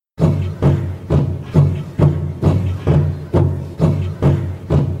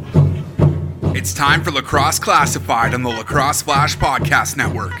It's time for Lacrosse Classified on the Lacrosse Flash Podcast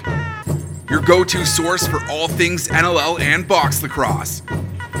Network. Your go-to source for all things NLL and box lacrosse.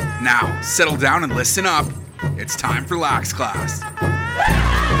 Now, settle down and listen up. It's time for Lax Class.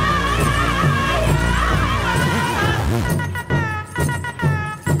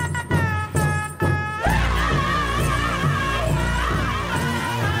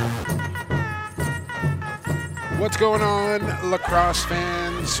 What's going on, lacrosse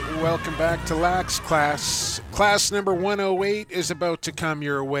fans? Welcome back to Lax Class. Class number 108 is about to come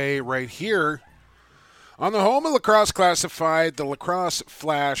your way right here on the home of Lacrosse Classified, the Lacrosse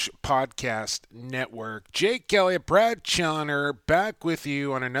Flash Podcast Network. Jake Elliott, Brad Challoner, back with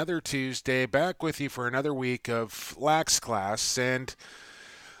you on another Tuesday, back with you for another week of Lax Class, and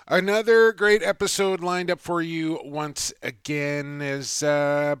another great episode lined up for you once again. As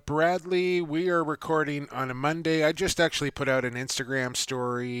Bradley, we are recording on a Monday. I just actually put out an Instagram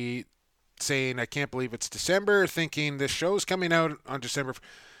story saying I can't believe it's December, thinking this show's coming out on December.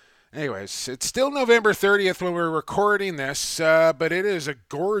 Anyways, it's still November 30th when we're recording this, but it is a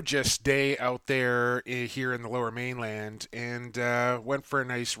gorgeous day out there here in the Lower Mainland, and went for a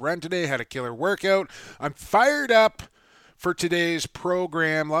nice run today, had a killer workout. I'm fired up for today's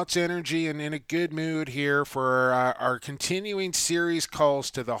program. Lots of energy and in a good mood here for our continuing series,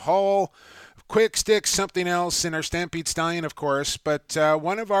 Calls to the Hall. Quick Stick, something else in our Stampede Stallion, of course, but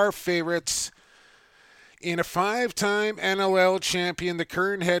one of our favorites in a five-time NLL champion, the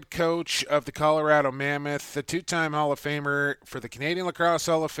current head coach of the Colorado Mammoth, the two-time Hall of Famer for the Canadian Lacrosse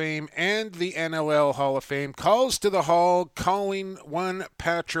Hall of Fame and the NLL Hall of Fame. Calls to the Hall, calling one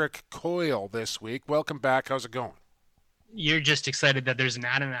Patrick Coyle this week. Welcome back. How's it going? You're just excited that there's an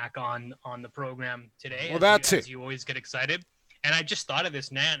Ananak on the program today. Well, that's it. As you always get excited. And I just thought of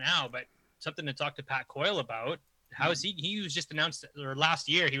this now, but something to talk to Pat Coyle about. How is he was just announced, or last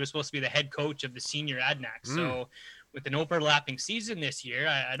year, he was supposed to be the head coach of the senior Adnac. So with an overlapping season this year,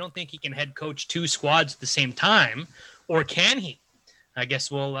 I don't think he can head coach two squads at the same time. Or can he? I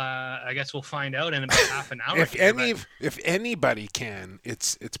guess we'll find out in about half an hour. If anybody can,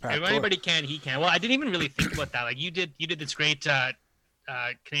 it's Pat Coyle. If anybody can, he can. Well, I didn't even really think about that. Like you did this great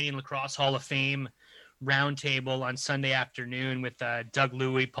Canadian Lacrosse Hall of Fame roundtable on Sunday afternoon with Doug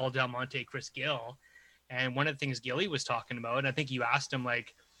Louie, Paul Del Monte, Chris Gill, and one of the things Gilly was talking about, and I think you asked him,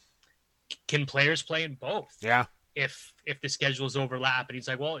 like, can players play in both? Yeah. If the schedules overlap, and he's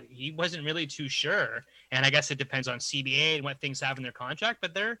like, well, he wasn't really too sure, and I guess it depends on CBA and what things have in their contract.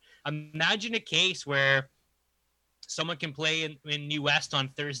 But imagine a case where someone can play in New West on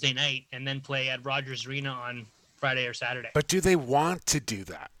Thursday night and then play at Rogers Arena on Friday or Saturday. But do they want to do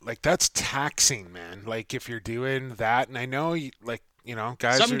that? Like, that's taxing, man. Like, if you're doing that, and I know,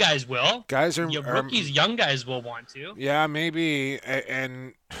 guys. Some guys will. Guys are rookies, young guys will want to. Yeah, maybe.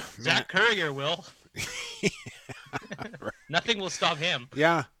 And Zach Currier will. Nothing will stop him.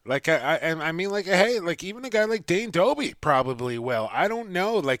 Yeah, like I mean, like, hey, like even a guy like Dane Doby probably will. I don't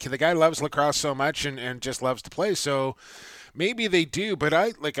know. Like, the guy loves lacrosse so much and just loves to play. So maybe they do. But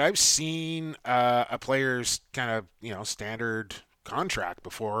I've seen a player's kind of standard contract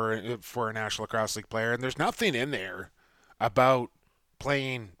before for a National Lacrosse League player, and there's nothing in there about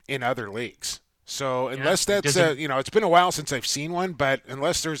playing in other leagues. So unless that's it's been a while since I've seen one, but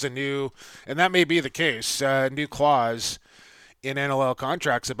unless there's a new, and that may be the case, new clause in NLL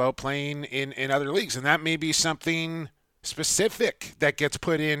contracts about playing in other leagues, and that may be something specific that gets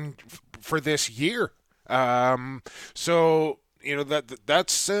put in for this year. So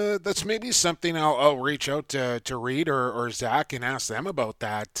that's maybe something I'll reach out to Reed or Zach and ask them about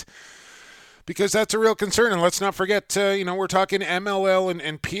that. Because that's a real concern, and let's not forget, we're talking MLL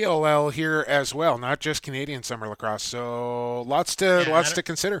and PLL here as well, not just Canadian summer lacrosse. So lots to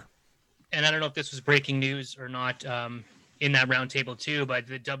consider. And I don't know if this was breaking news or not in that roundtable too, but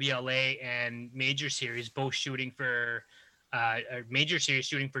the WLA and Major Series both shooting for Major Series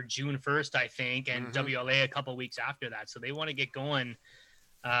shooting for June 1st, I think, and WLA a couple weeks after that. So they want to get going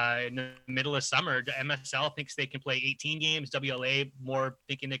in the middle of summer. The MSL thinks they can play 18 games. WLA more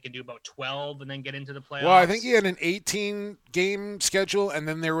thinking they can do about 12 and then get into the playoffs. Well, I think he had an 18-game schedule, and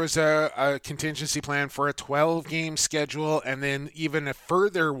then there was a contingency plan for a 12-game schedule, and then even a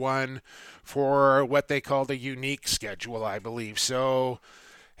further one for what they called a unique schedule, I believe. So,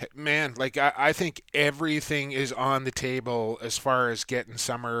 man, like I think everything is on the table as far as getting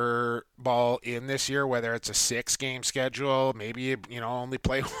summer ball in this year, whether it's a 6-game schedule, maybe, only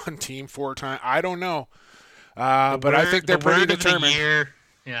play one team 4 times. I don't know. But I think they're pretty determined.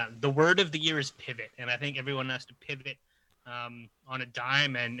 The word of the year is pivot. And I think everyone has to pivot on a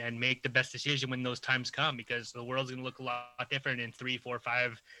dime and make the best decision when those times come, because the world's going to look a lot different in 3, 4,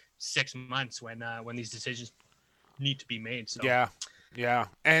 5, 6 months when these decisions need to be made. So Yeah.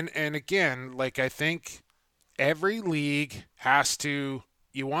 And again, like, I think every league has to,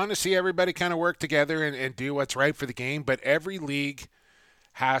 you want to see everybody kind of work together and do what's right for the game, but every league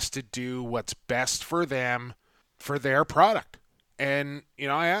has to do what's best for them, for their product. And,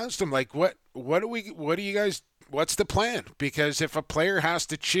 I asked them, like, what's the plan? Because if a player has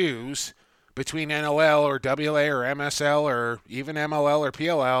to choose between NLL or WLA or MSL or even MLL or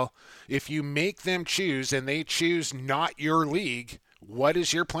PLL, if you make them choose and they choose not your league, what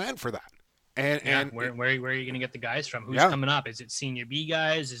is your plan for that? And where are you going to get the guys from? Who's coming up? Is it senior B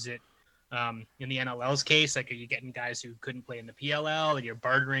guys? Is it in the NLL's case, like, are you getting guys who couldn't play in the PLL, and you're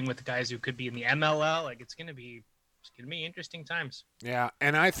bartering with the guys who could be in the MLL? Like, it's gonna be interesting times. Yeah,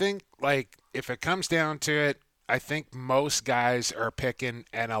 and I think, like, if it comes down to it, I think most guys are picking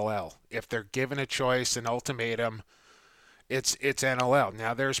NLL. If they're given a choice, an ultimatum, it's NLL.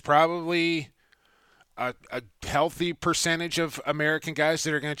 Now, there's probably a healthy percentage of American guys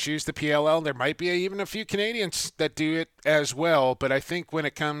that are going to choose the PLL. There might be even a few Canadians that do it as well, but I think when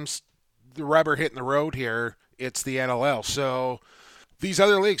it comes the rubber hitting the road here, it's the NLL. So these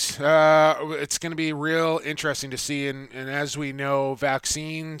other leagues, it's going to be real interesting to see. And as we know,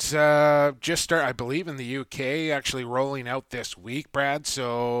 vaccines just start, I believe, in the UK, actually rolling out this week, Brad.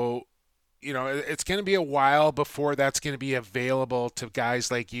 So, it's going to be a while before that's going to be available to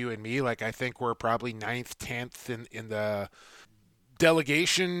guys like you and me. Like, I think we're probably 9th, 10th in the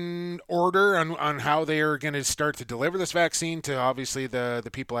delegation order on how they are going to start to deliver this vaccine to, obviously, the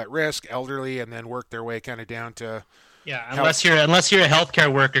people at risk, elderly, and then work their way kind of down to unless you're a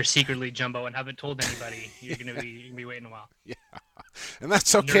healthcare worker secretly, Jumbo, and haven't told anybody, you're going to be waiting a while. Yeah, and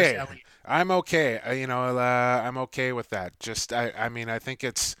that's okay. I'm okay. I'm okay with that. Just I mean, I think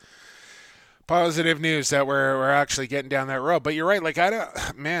it's positive news that we're actually getting down that road. But you're right. Like,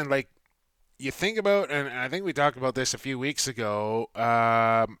 you think about, and I think we talked about this a few weeks ago.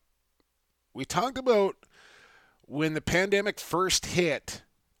 We talked about when the pandemic first hit,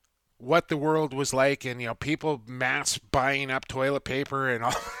 what the world was like, and people mass buying up toilet paper and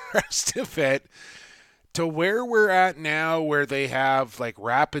all the rest of it, to where we're at now, where they have, like,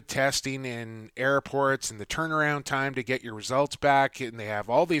 rapid testing in airports and the turnaround time to get your results back, and they have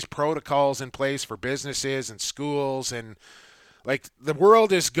all these protocols in place for businesses and schools, and, like, the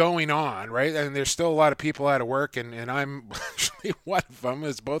world is going on, right? And there's still a lot of people out of work, and I'm actually one of them,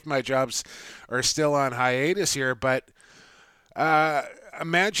 as both my jobs are still on hiatus here. But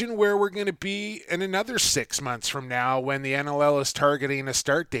imagine where we're going to be in another 6 months from now when the NLL is targeting a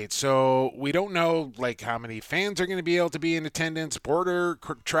start date. So we don't know, like, how many fans are going to be able to be in attendance, border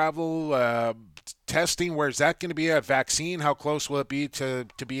travel, testing, where's that going to be, a vaccine, how close will it be to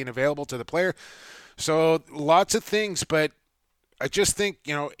being available to the player? So lots of things, but I just think,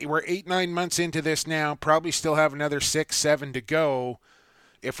 we're 8-9 months into this now, probably still have another 6-7 to go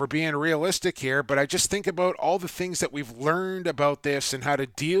if we're being realistic here. But I just think about all the things that we've learned about this and how to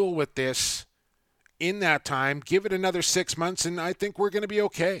deal with this in that time. Give it another 6 months, and I think we're going to be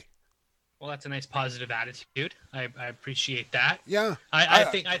okay. Well, that's a nice positive attitude. I appreciate that. Yeah, I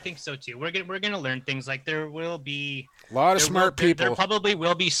think so too. We're gonna learn things. Like, there will be a lot of smart people. There probably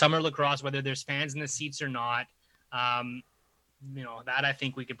will be summer lacrosse, whether there's fans in the seats or not. That I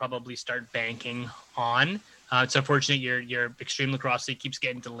think we could probably start banking on. It's unfortunate your extreme lacrosse league keeps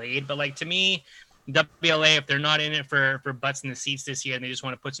getting delayed, but, like, to me, WLA, if they're not in it for butts in the seats this year and they just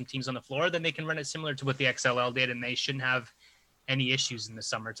want to put some teams on the floor, then they can run it similar to what the XLL did, and they shouldn't have any issues in the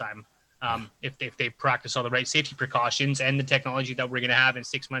summertime. If they practice all the right safety precautions and the technology that we're going to have in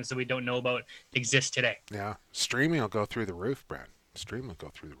 6 months that we don't know about exists today. Yeah, streaming will go through the roof, Brad. Streaming will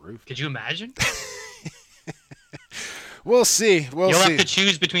go through the roof. Could you imagine? We'll see. You'll have to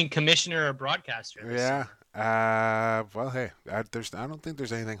choose between commissioner or broadcaster. Yeah. Well, hey, I don't think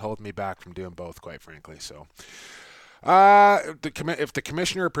there's anything holding me back from doing both, quite frankly. So, if the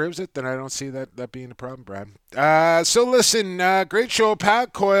commissioner approves it, then I don't see that being a problem, Brad. So listen, great show.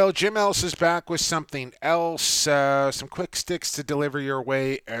 Pat Coyle, Jim Ellis is back with something else. Some quick sticks to deliver your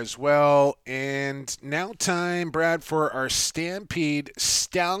way as well. And now time, Brad, for our Stampede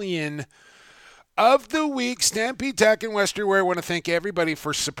Stallion of the week. Stampede Tack and Western Wear. I want to thank everybody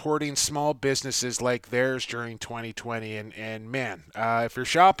for supporting small businesses like theirs during 2020. And man, if you're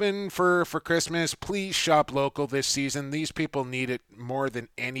shopping for Christmas, please shop local this season. These people need it more than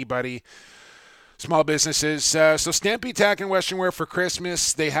anybody. Small businesses. So Stampede Tack and Western Wear for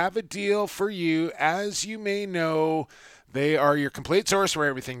Christmas. They have a deal for you. As you may know, they are your complete source for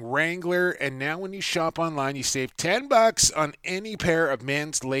everything Wrangler, and now when you shop online, you save $10 on any pair of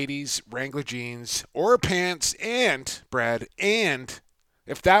men's, ladies' Wrangler jeans or pants, and, Brad, and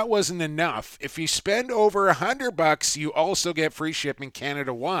If that wasn't enough, if you spend over $100, you also get free shipping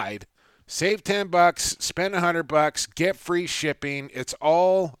Canada-wide. Save $10, spend $100, get free shipping. It's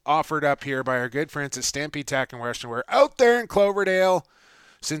all offered up here by our good friends at Stampede Tack and Western Wear out there in Cloverdale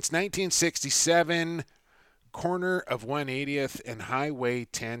since 1967, corner of 180th and Highway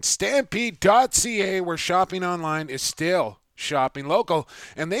 10. Stampede.ca, where shopping online is still shopping local.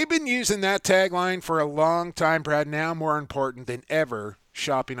 And they've been using that tagline for a long time, Brad. Now more important than ever,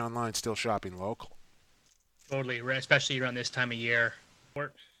 shopping online, still shopping local. Totally, especially around this time of year.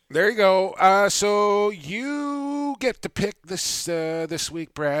 There you go. So you get to pick this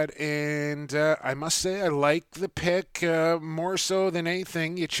week, Brad, and I must say I like the pick more so than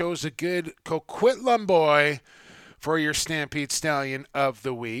anything. You chose a good Coquitlam boy for your Stampede Stallion of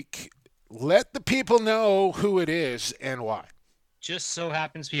the week. Let the people know who it is and why. Just so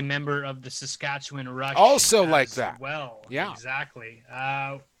happens to be a member of the Saskatchewan Rush. Also like that. Well, yeah, exactly.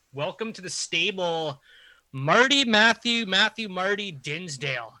 Welcome to the stable, Marty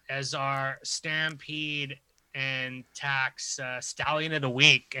Dinsdale, as our Stampede and Tax Stallion of the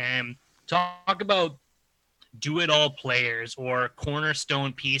Week. And talk about do-it-all players or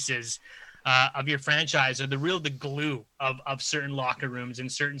cornerstone pieces of your franchise, or the glue of certain locker rooms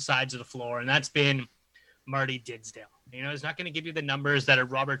and certain sides of the floor. And that's been Marty Dinsdale. You know, he's not going to give you the numbers that a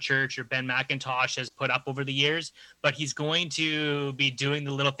Robert Church or Ben McIntosh has put up over the years, but he's going to be doing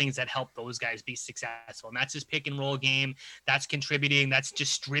the little things that help those guys be successful. And that's his pick and roll game. That's contributing. That's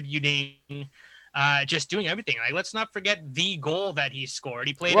distributing. Just doing everything. Like, let's not forget the goal that he scored.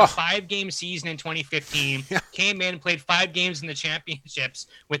 He played a 5-game season in 2015, came in, played 5 games in the championships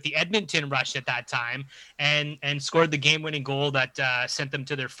with the Edmonton Rush at that time, and scored the game-winning goal that sent them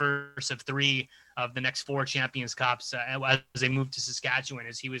to their first of 3 of the next 4 Champions Cups as they moved to Saskatchewan,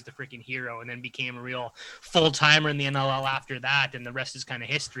 as he was the freaking hero, and then became a real full-timer in the NLL after that, and the rest is kind of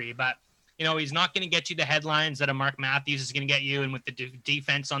history. But you know, he's not going to get you the headlines that a Mark Matthews is going to get you. And with the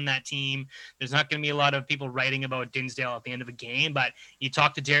defense on that team, there's not going to be a lot of people writing about Dinsdale at the end of a game. But you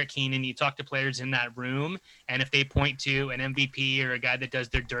talk to Derek Keenan, you talk to players in that room, and if they point to an MVP or a guy that does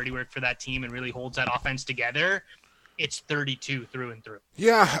their dirty work for that team and really holds that offense together, it's 32 through and through.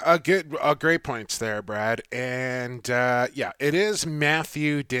 Yeah, great points there, Brad. And it is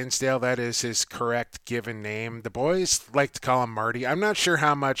Matthew Dinsdale. That is his correct given name. The boys like to call him Marty. I'm not sure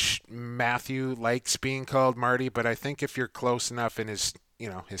how much Matthew likes being called Marty, but I think if you're close enough in his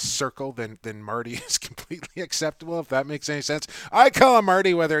circle, then Marty is completely acceptable, if that makes any sense. I call him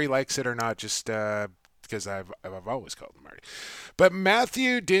Marty whether he likes it or not, just because I've always called him Marty. But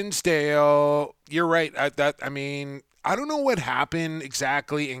Matthew Dinsdale, you're right. I don't know what happened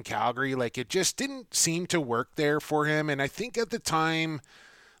exactly in Calgary. Like, it just didn't seem to work there for him. And I think at the time,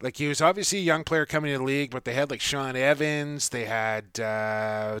 like, he was obviously a young player coming to the league, but they had like Sean Evans, they had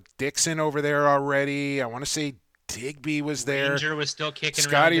Dixon over there already. I want to say Digby was there. Ranger was still kicking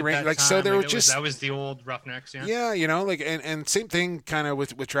Scotty around. Like, so there like, that was the old Roughnecks. Yeah, you know, like, and same thing kind of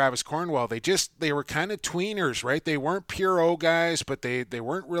with Travis Cornwell. They were kind of tweeners, right? They weren't pure O guys, but they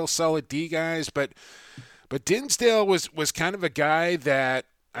weren't real solid D guys. But Dinsdale was kind of a guy that,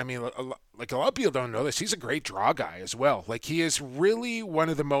 I mean, like, a lot of people don't know this. He's a great draw guy as well. Like, he is really one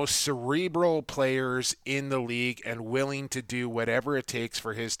of the most cerebral players in the league and willing to do whatever it takes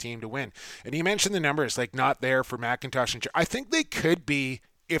for his team to win. And he mentioned the numbers, like, not there for McIntosh and I think they could be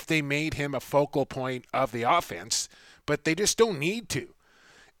if they made him a focal point of the offense, but they just don't need to.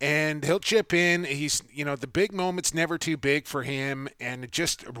 And he'll chip in. He's, you know, the big moment's never too big for him, and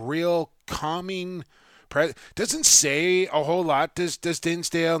just real calming. Doesn't say a whole lot, does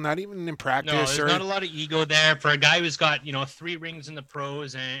Dinsdale, not even in practice. No, there's not a lot of ego there for a guy who's got, 3 rings in the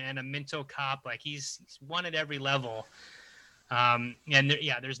pros and a Minto Cup. Like, he's won at every level.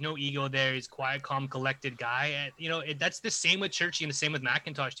 There's no ego there. He's quiet, calm, collected guy. And, that's the same with Churchy and the same with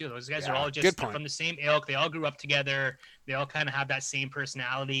McIntosh too. Those guys are all just from the same ilk. They all grew up together. They all kind of have that same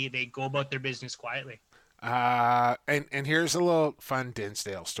personality. They go about their business quietly. And here's a little fun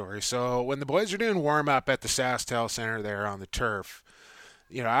Dinsdale story. So when the boys are doing warm up at the SaskTel Center there on the turf,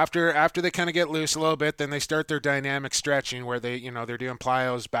 after they kind of get loose a little bit, then they start their dynamic stretching where they, they're doing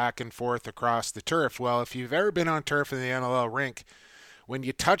plyos back and forth across the turf. Well, if you've ever been on turf in the NLL rink, when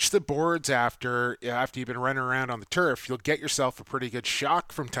you touch the boards after you've been running around on the turf, you'll get yourself a pretty good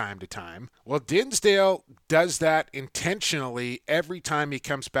shock from time to time. Well, Dinsdale does that intentionally every time he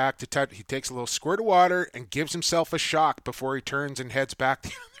comes back to touch. He takes a little squirt of water and gives himself a shock before he turns and heads back the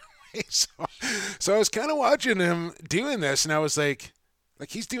other way. So I was kind of watching him doing this, and I was like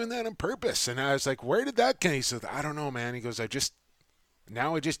he's doing that on purpose. And I was like, where did that come? He said, I don't know, man. He goes, I just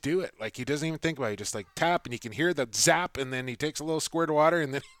now I just do it. Like, he doesn't even think about it. He just like tap, and you can hear the zap, and then he takes a little squirt of water,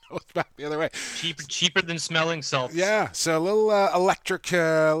 and then he goes back the other way. Cheaper than smelling salts. Yeah, so a little electric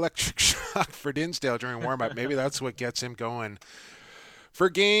shock for Dinsdale during warm-up. Maybe that's what gets him going for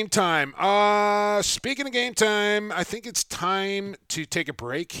game time. Speaking of game time, I think it's time to take a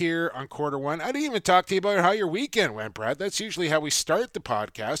break here on quarter one. I didn't even talk to you about how your weekend went, Brad. That's usually how we start the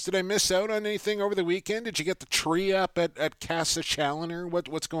podcast. Did I miss out on anything over the weekend? Did you get the tree up at Casa Challoner?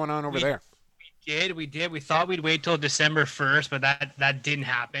 What's going on over there? We did. We thought we'd wait till December 1st, but that didn't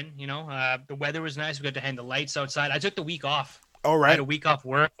happen. The weather was nice. We got to hang the lights outside. I took the week off. All right. I had a week off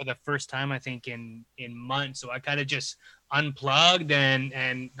work for the first time, I think, in months. So I kind of just unplugged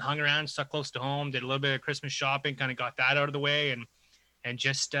and hung around, stuck close to home, did a little bit of Christmas shopping, kind of got that out of the way, and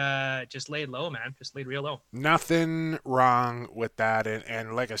just laid low, man. Just laid real low. Nothing wrong with that.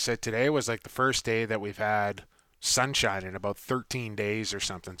 And like I said, today was like the first day that we've had sunshine in about 13 days or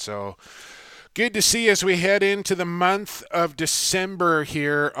something. So good to see as we head into the month of December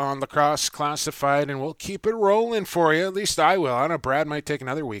here on Lacrosse Classified, and we'll keep it rolling for you. At least I will. I know Brad might take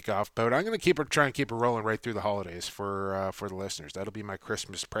another week off, but I'm going to try and keep it rolling right through the holidays for the listeners. That'll be my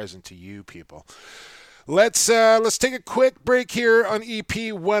Christmas present to you people. Let's take a quick break here on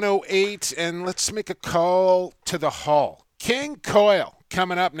EP 108, and let's make a call to the Hall. King Coyle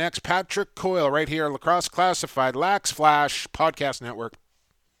coming up next. Patrick Coyle right here, Lacrosse Classified, Lax Flash Podcast Network.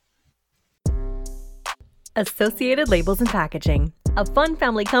 Associated Labels and Packaging, a fun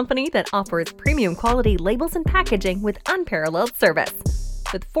family company that offers premium quality labels and packaging with unparalleled service.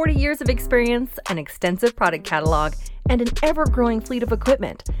 With 40 years of experience, an extensive product catalog, and an ever-growing fleet of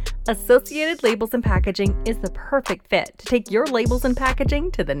equipment, Associated Labels and Packaging is the perfect fit to take your labels and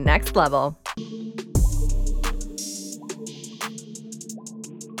packaging to the next level.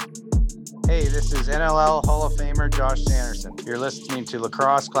 Hey, this is NLL Hall of Famer Josh Sanderson. You're listening to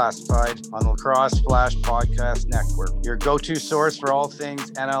Lacrosse Classified on the Lacrosse Flash Podcast Network, your go-to source for all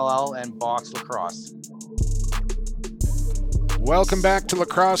things NLL and box lacrosse. Welcome back to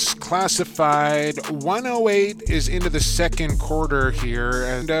Lacrosse Classified. 108 is into the second quarter here,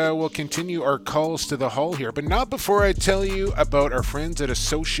 and we'll continue our calls to the Hall here. But not before I tell you about our friends at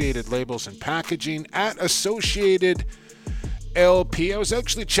Associated Labels and Packaging at Associated LP. I was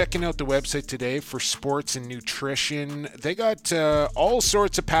actually checking out the website today for sports and nutrition. They got all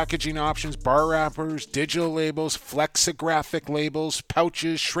sorts of packaging options: bar wrappers, digital labels, flexographic labels,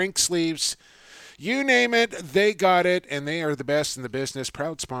 pouches, shrink sleeves. You name it, they got it, and they are the best in the business.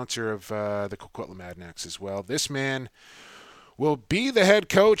 Proud sponsor of the Coquitlam Adnex as well. This man will be the head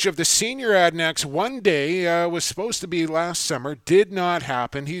coach of the senior Adnex one day. Was supposed to be last summer, did not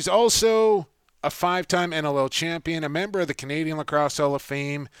happen. He's also a 5-time NLL champion, a member of the Canadian Lacrosse Hall of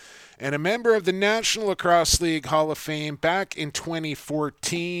Fame, and a member of the National Lacrosse League Hall of Fame back in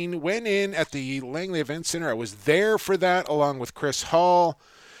 2014. Went in at the Langley Event Center. I was there for that along with Chris Hall.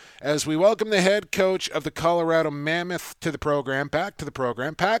 As we welcome the head coach of the Colorado Mammoth to the program, back to the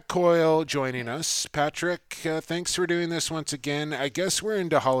program, Pat Coyle joining us. Patrick, thanks for doing this once again. I guess we're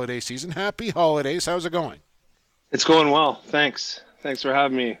into holiday season. Happy holidays. How's it going? It's going well. Thanks. Thanks for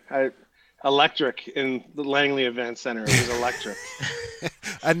having me. Electric in the Langley Event Center. It was electric.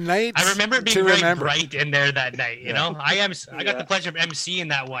 A night I remember it being very bright in there that night. You know, I got the pleasure of emceeing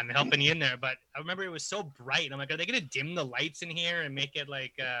that one, helping you in there. But I remember it was so bright. I'm like, are they going to dim the lights in here and make it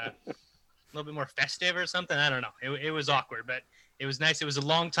like a little bit more festive or something? I don't know. It was awkward, but it was nice. It was a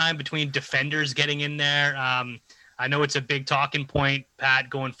long time between defenders getting in there. I know it's a big talking point,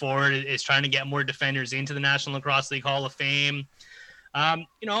 Pat, going forward, is trying to get more defenders into the National Lacrosse League Hall of Fame.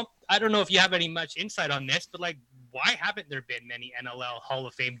 I don't know if you have any much insight on this, but like, why haven't there been many NLL Hall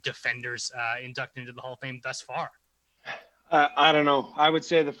of Fame defenders inducted into the Hall of Fame thus far? I don't know. I would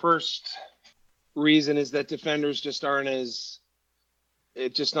say the first reason is that defenders just aren't it's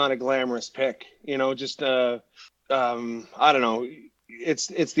just not a glamorous pick, I don't know. It's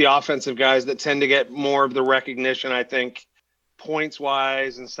the offensive guys that tend to get more of the recognition, I think, points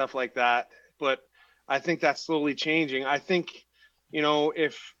wise and stuff like that. But I think that's slowly changing. I think,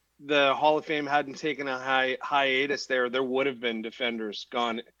 if the Hall of Fame hadn't taken a hiatus there would have been defenders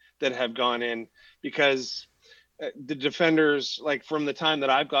that have gone in, because the defenders, like from the time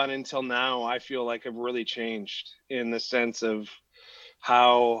that I've gone in till now, I feel like have really changed in the sense of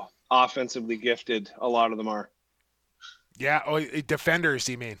how offensively gifted a lot of them are. Yeah. Oh, defenders,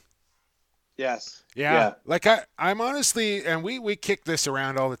 you mean? Yes. Yeah. Like I'm honestly, and we kick this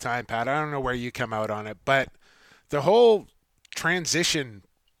around all the time, Pat. I don't know where you come out on it, but the whole transition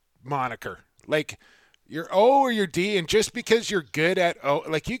moniker, like you're O or you're D, and just because you're good at O,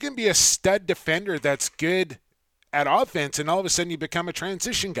 like you can be a stud defender that's good at offense, and all of a sudden you become a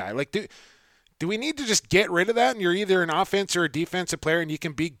transition guy. Like, do we need to just get rid of that, and you're either an offense or a defensive player, and you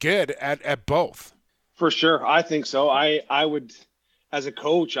can be good at both? For sure. I think so. I would, as a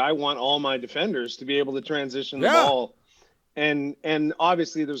coach, I want all my defenders to be able to transition the ball. And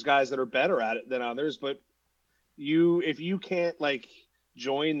obviously there's guys that are better at it than others, but if you can't like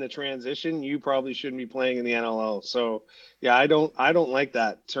join the transition, you probably shouldn't be playing in the NLL. So yeah, I don't like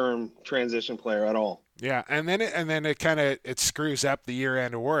that term transition player at all. Yeah, and then it kind of screws up the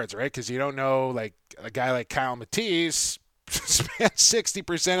year-end awards, right? Because you don't know, like a guy like Kyle Matisse spent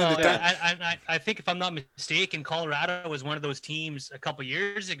 60% of the time. I think if I'm not mistaken, Colorado was one of those teams a couple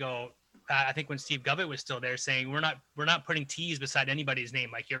years ago. I think when Steve Govett was still there, saying we're not putting T's beside anybody's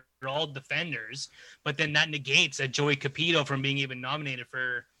name. Like you're all defenders, but then that negates a Joey Capito from being even nominated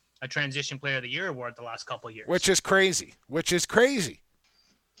for a Transition Player of the Year award the last couple of years. Which is crazy.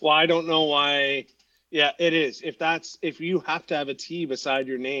 Well, I don't know why. Yeah, it is. If you have to have a T beside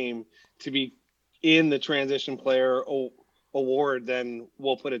your name to be in the Transition Player award, then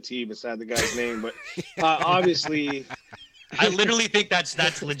we'll put a T beside the guy's name. But obviously, I literally think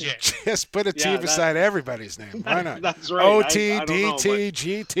that's legit. Just put a T beside everybody's name. Why not? That's right. OT, DT,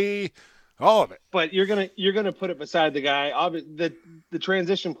 GT, all of it. But you're gonna put it beside the guy. The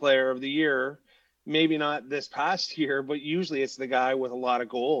Transition Player of the Year. Maybe not this past year, but usually it's the guy with a lot of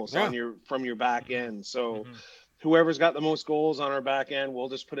goals from your back end. So whoever's got the most goals on our back end, we'll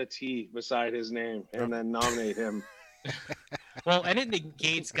just put a T beside his name and then nominate him. Well, and it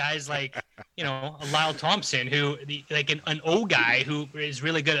negates guys like, Lyle Thompson, who an O guy who is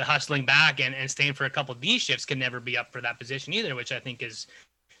really good at hustling back and staying for a couple of D shifts can never be up for that position either, which I think is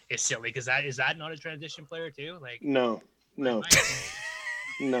silly because is that not a transition player too? Like No. No,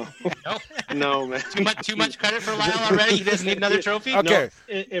 man. Too much credit for Lyle already. He doesn't need another trophy. Okay.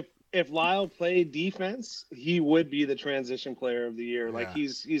 No, if Lyle played defense, he would be the Transition Player of the Year. Yeah. Like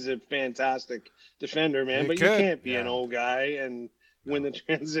he's a fantastic defender, man. But you can't be an old guy and win the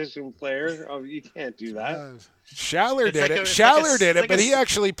Transition Player. Oh, you can't do that. Schaller did it. Schaller did it, but he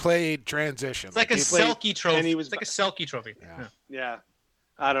actually played transition. It's like a Selke trophy. It's like a Selke trophy. Yeah.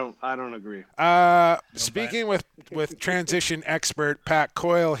 I don't agree. Speaking with transition expert Pat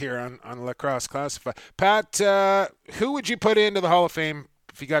Coyle here on Lacrosse Classified. Pat, who would you put into the Hall of Fame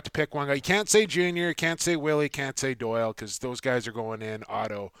if you got to pick one guy? You can't say Junior, you can't say Willie, can't say Doyle because those guys are going in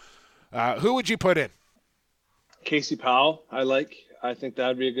auto. Who would you put in? Casey Powell, I think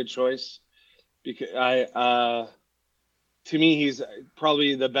that'd be a good choice because to me, he's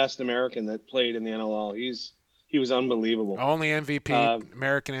probably the best American that played in the NLL. He was unbelievable. Only MVP,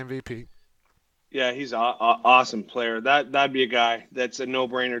 American MVP. Yeah, he's an awesome player. That'd be a guy that's a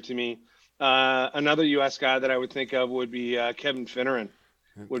no-brainer to me. Another U.S. guy that I would think of would be Kevin Finneran.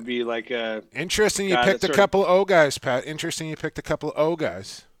 Would be like a interesting. You picked a couple O guys, Pat. Interesting. You picked a couple O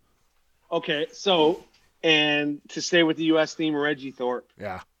guys. Okay, so and to stay with the U.S. theme, Reggie Thorpe.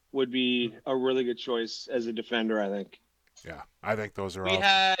 Yeah, would be a really good choice as a defender. I think. Yeah, I think those are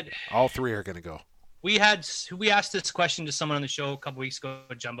all three are going to go. We asked this question to someone on the show a couple weeks ago,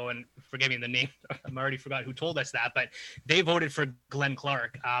 Jumbo, and forgive me the name. I'm already forgot who told us that, but they voted for Glenn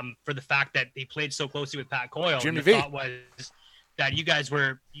Clark for the fact that he played so closely with Pat Coyle. Jimmy V. The thought was that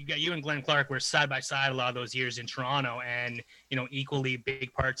you and Glenn Clark were side by side a lot of those years in Toronto, and equally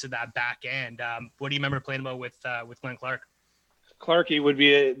big parts of that back end. What do you remember playing about with Glenn Clark? Clarkie would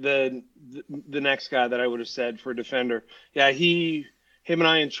be the next guy that I would have said for defender. Yeah, him and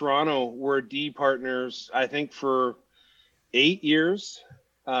I in Toronto were D partners, I think, for 8 years.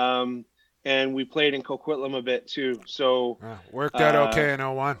 And we played in Coquitlam a bit too. So worked out okay in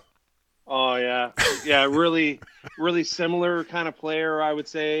 01. Oh yeah. Yeah. Really, really similar kind of player. I would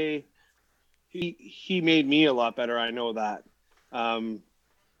say he made me a lot better. I know that.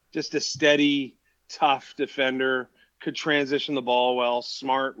 Just a steady, tough defender, could transition the ball well,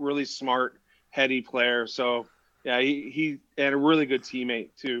 really smart, heady player. So, yeah, he and a really good teammate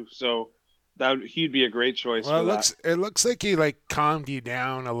too. So he'd be a great choice. Well, it looks like he calmed you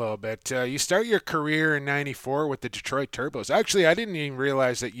down a little bit. You start your career in '94 with the Detroit Turbos. Actually, I didn't even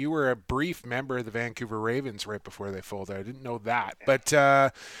realize that you were a brief member of the Vancouver Ravens right before they folded. I didn't know that. But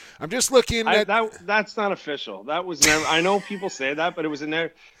I'm just looking at that's not official. That was never. I know people say that, but it was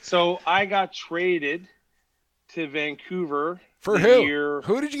never. So I got traded to Vancouver for who?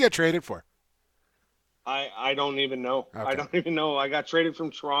 Who did you get traded for? I don't even know. Okay. I don't even know. I got traded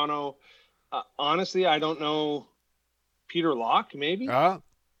from Toronto. Honestly, I don't know. Peter Locke, maybe. Yeah.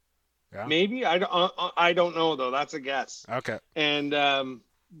 Maybe I don't know though. That's a guess. Okay. And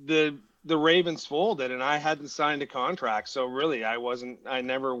the Ravens folded, and I hadn't signed a contract, so really I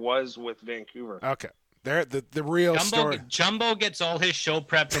never was with Vancouver. Okay. They're the real story. Jumbo gets all his show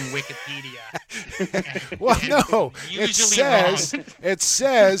prep from Wikipedia. Well, no, Usually it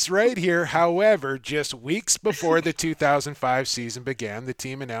says right here, however, just weeks before the 2005 season began, the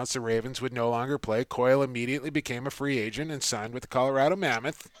team announced the Ravens would no longer play. Coyle immediately became a free agent and signed with the Colorado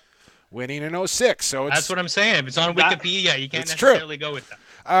Mammoth, winning in 06. So that's what I'm saying. If it's on Wikipedia, you can't necessarily go with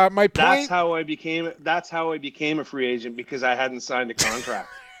that. My point. That's how I became a free agent, because I hadn't signed a contract.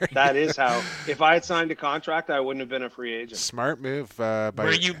 That is how. If I had signed a contract, I wouldn't have been a free agent. Smart move.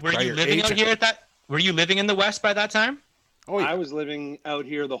 Were you living out here at that? Were you living in the West by that time? Oh, yeah. I was living out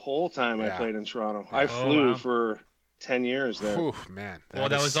here the whole time I played in Toronto. I Oh, flew wow. for 10 years there. Ooh, man.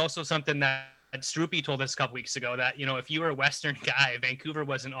 That was also something that Stroopy told us a couple weeks ago, that, if you were a Western guy, Vancouver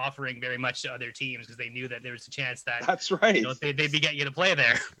wasn't offering very much to other teams because they knew that there was a chance that That's right. they'd be getting you to play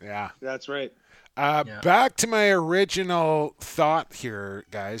there. Yeah. That's right. Back to my original thought here,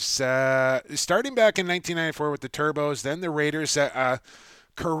 guys. Starting back in 1994 with the Turbos, then the Raiders,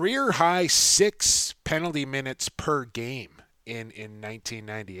 career high 6 penalty minutes per game in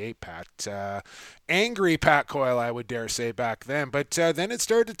 1998, Pat. Angry Pat Coyle, I would dare say, back then. But then it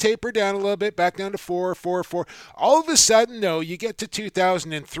started to taper down a little bit, back down to 4. All of a sudden, though, you get to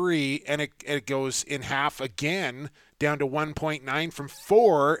 2003, and it goes in half again, down to 1.9 from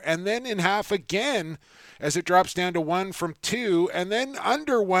 4, and then in half again as it drops down to 1 from 2, and then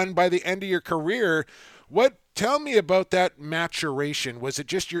under 1 by the end of your career. Tell me about that maturation. Was it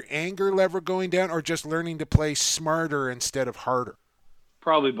just your anger level going down, or just learning to play smarter instead of harder?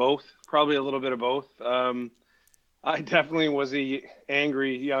 Probably both. Probably a little bit of both. I definitely was a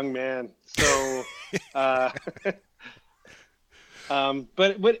angry young man. So, but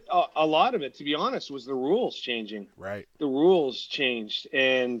a lot of it, to be honest, was the rules changing. Right. The rules changed,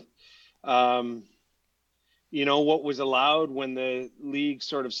 and what was allowed when the league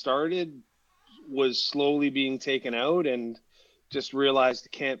sort of started was slowly being taken out, and just realized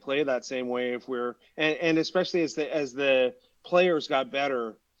you can't play that same way if we're and especially as the players got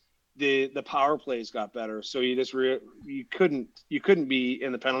better, the power plays got better. So you just you couldn't be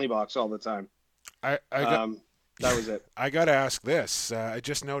in the penalty box all the time. That was it. I got to ask this. I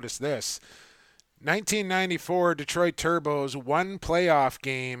just noticed this. 1994 Detroit Turbos, 1 playoff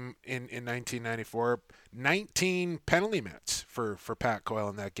game in 1994, 19 penalty minutes for Pat Coyle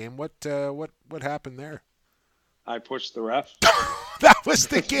in that game. What happened there? I pushed the ref. That was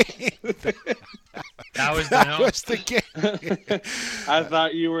the game. That was the game. I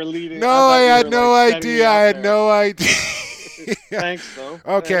thought you were leading. No, I had no idea. I had no idea. Thanks, though.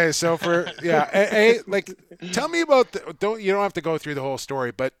 Okay, so tell me about you don't have to go through the whole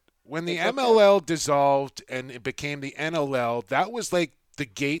story, but when the MLL dissolved and it became the NLL, that was like the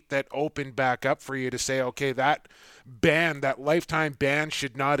gate that opened back up for you to say, okay, that lifetime ban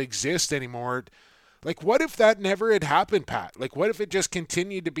should not exist anymore. Like, what if that never had happened, Pat? Like, what if it just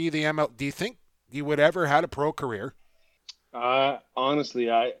continued to be the ML? Do you think you would ever had a pro career? Honestly,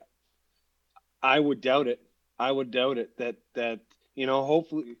 I would doubt it. I would doubt it that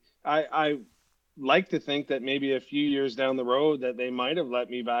hopefully I like to think that maybe a few years down the road that they might have let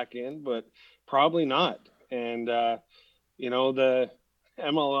me back in, but probably not. And, the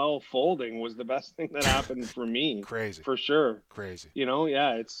MLL folding was the best thing that happened for me. Crazy. For sure. Crazy.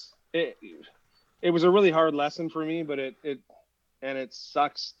 It was a really hard lesson for me, but it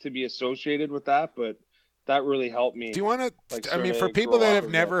sucks to be associated with that, but that really helped me. Do you want to, for people that have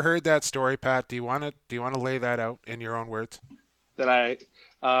never heard that story, Pat, do you want to lay that out in your own words? Like,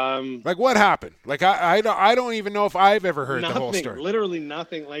 what happened? Like, I don't even know if I've ever heard the whole story. Literally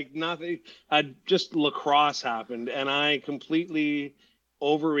nothing. Like, nothing. Just lacrosse happened, and I completely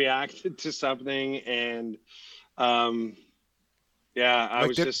overreacted to something, and I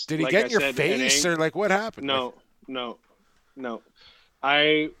was just. Did he get in your face, or like what happened? No.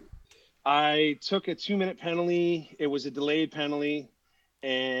 I took a 2-minute penalty. It was a delayed penalty,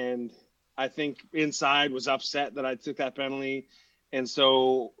 and I think Inside was upset that I took that penalty. And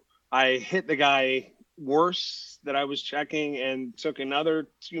so I hit the guy worse that I was checking and took another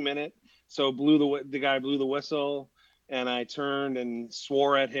 2-minute. So the guy blew the whistle, and I turned and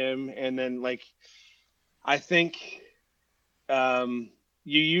swore at him. And then, I think you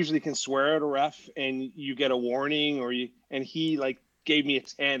usually can swear at a ref and you get a warning, and he gave me a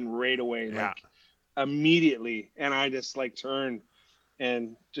 10 right away, immediately. And I just turned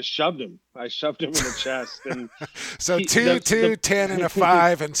and just shoved him. I shoved him in the chest. And so 2, 10, and a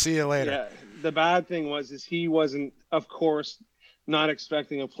 5, and see you later. Yeah. The bad thing was he wasn't, of course, not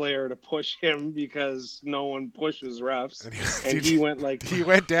expecting a player to push him because no one pushes refs. And he went like he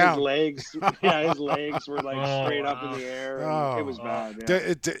went down. His legs were like straight up in the air. And it was bad.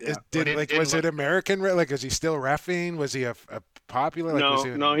 Yeah. Was it American? Like, is he still reffing? Was he a popular?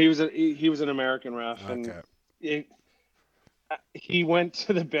 Like, he was an American ref, and he went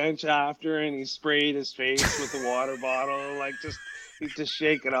to the bench after and he sprayed his face with the water bottle, like just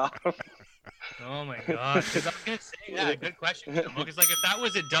shake it off. Oh my God! Because I was gonna say, good question. Because like if that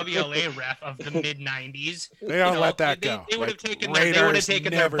was a WLA ref of the mid '90s, they don't let that go. They would have taken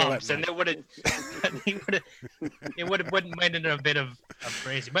their bumps, and it would have went into a bit of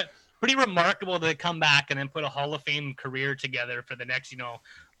crazy, but pretty remarkable to come back and then put a Hall of Fame career together for the next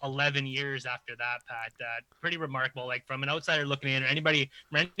 11 years after that, Pat. Pretty remarkable. Like from an outsider looking in, or anybody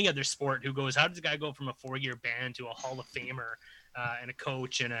from any other sport who goes, how does a guy go from a 4-year ban to a Hall of Famer? And a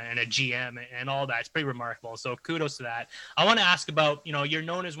coach and a GM and all that. It's pretty remarkable. So kudos to that. I want to ask about, you're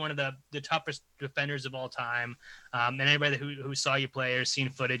known as one of the toughest defenders of all time. And anybody who saw you play or seen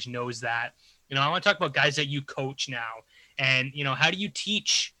footage knows that. I want to talk about guys that you coach now. And, how do you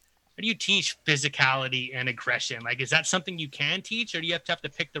teach physicality and aggression? Like, is that something you can teach, or do you have to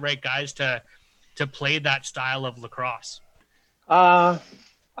pick the right guys to play that style of lacrosse?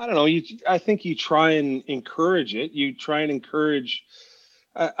 I don't know. I think you try and encourage it. You try and encourage.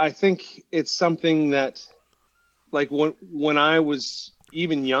 I think it's something that, like when I was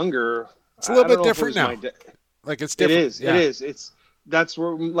even younger, it's a little bit different now. Like it's different. It is. Yeah. It is. That's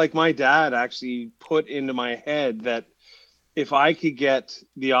where, like, my dad actually put into my head that if I could get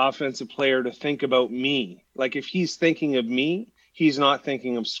the offensive player to think about me, like if he's thinking of me, he's not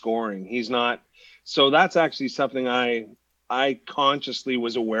thinking of scoring. He's not. So that's actually something I consciously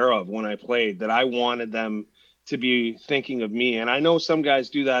was aware of when I played, that I wanted them to be thinking of me. And I know some guys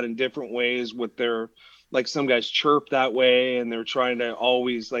do that in different ways with their, like some guys chirp that way and they're trying to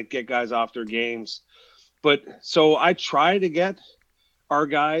always like get guys off their games. But so I try to get our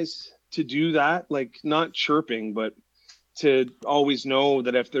guys to do that, like not chirping, but to always know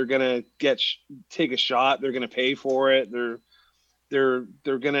that if they're going to take a shot, they're going to pay for it. They're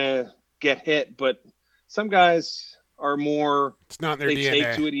going to get hit. But some guys are more, it's not their they DNA.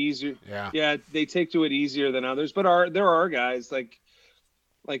 Take to it easier. Yeah, they take to it easier than others. But there are guys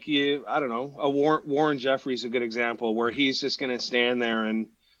like you, I don't know, a Warren Jeffries, a good example, where he's just going to stand there and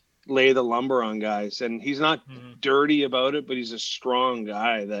lay the lumber on guys, and he's not dirty about it, but he's a strong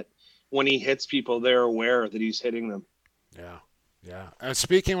guy that when he hits people, they're aware that he's hitting them. Yeah. And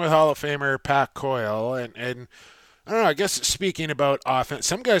speaking with Hall of Famer Pat Coyle, and I don't know, I guess speaking about offense,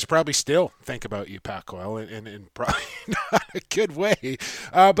 some guys probably still think about you, Pat Coyle, in probably not a good way.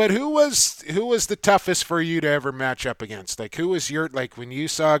 But who was the toughest for you to ever match up against? Like, who was your, like, when you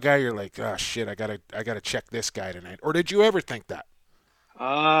saw a guy, you're like, oh shit, I gotta check this guy tonight, or did you ever think that?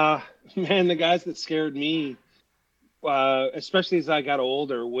 Man, the guys that scared me, especially as I got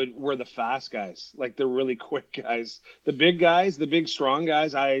older, were the fast guys, like the really quick guys. The big guys, the big strong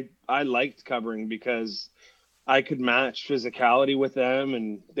guys, I liked covering because I could match physicality with them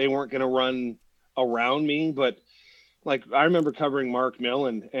and they weren't going to run around me. But like, I remember covering Mark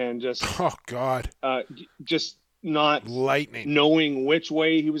Millen and just, oh God, just not lightning knowing which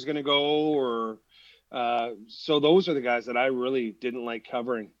way he was going to go, or, so those are the guys that I really didn't like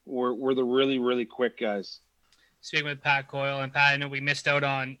covering, were the really, really quick guys. Speaking with Pat Coyle, and Pat, I know we missed out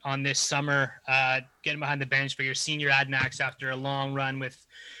on this summer getting behind the bench for your senior Adanacs after a long run with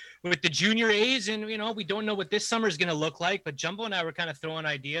the junior A's, and we don't know what this summer is going to look like. But Jumbo and I were kind of throwing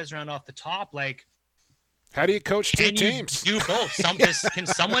ideas around off the top, like, how do you coach two teams? Do both? Can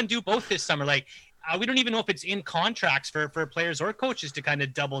someone do both this summer? Like, we don't even know if it's in contracts for players or coaches to kind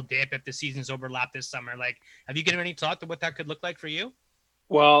of double dip if the seasons overlap this summer. Like, have you given any thought to what that could look like for you?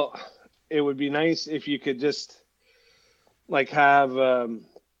 Well, it would be nice if you could just like have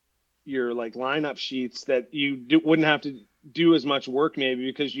your like lineup sheets that you wouldn't have to do as much work, maybe,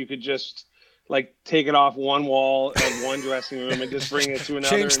 because you could just like take it off one wall and one dressing room and just bring it to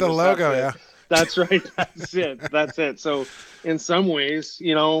another. Change the logo. Yeah, that's right. That's it. So in some ways,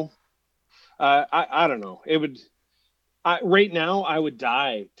 I don't know. It would. Right now, I would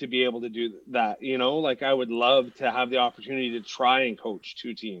die to be able to do that. Like I would love to have the opportunity to try and coach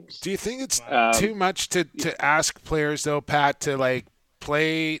two teams. Do you think it's too much to ask players, though, Pat, to like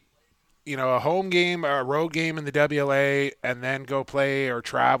play, a home game or a road game in the WLA and then go play or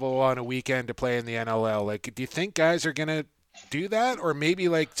travel on a weekend to play in the NLL? Like, do you think guys are going to do that? Or maybe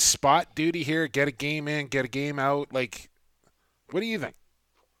like spot duty here, get a game in, get a game out? Like, what do you think?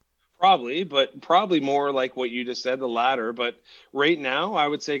 Probably more like what you just said, the latter. But right now, I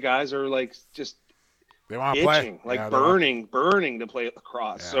would say guys are like just They want to play. Itching, like burning to play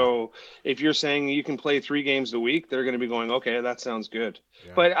lacrosse. Yeah. So if you're saying you can play 3 games a week, they're going to be going, okay, that sounds good.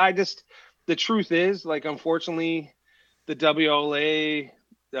 Yeah. But the truth is, like, unfortunately, the WLA,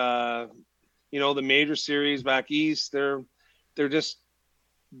 the major series back east, they're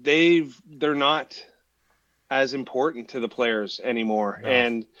not as important to the players anymore. No.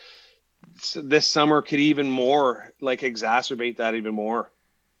 And this summer could even more exacerbate that even more.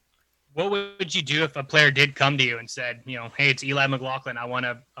 What would you do if a player did come to you and said, hey, it's Eli McLaughlin, I want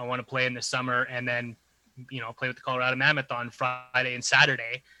to play in the summer and then, play with the Colorado Mammoth on Friday and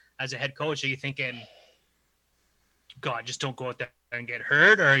Saturday as a head coach? Are you thinking, God, just don't go out there and get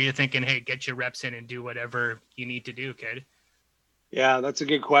hurt? Or are you thinking, hey, get your reps in and do whatever you need to do, kid? Yeah, that's a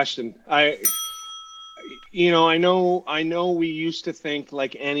good question. I know we used to think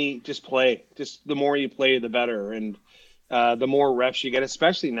just play, just the more you play, the better. And the more reps you get,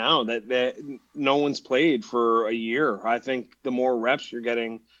 especially now that no one's played for a year. I think the more reps you're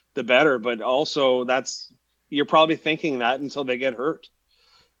getting, the better. But also you're probably thinking that until they get hurt.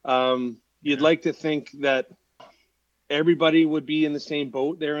 You'd like to think that everybody would be in the same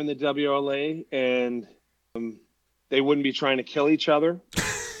boat there in the WLA and they wouldn't be trying to kill each other.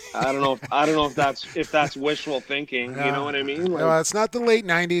 I don't know if that's wishful thinking. You know what I mean? No, it's not the late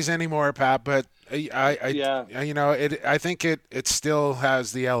 '90s anymore, Pat. But I think it still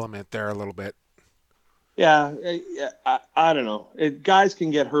has the element there a little bit. Yeah, I don't know. Guys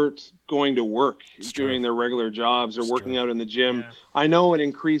can get hurt going to work, doing their regular jobs or working out in the gym. Yeah. I know it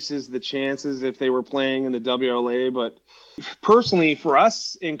increases the chances if they wwere playing in the WLA, but personally for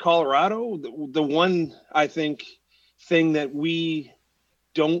us in Colorado, the one I think thing that we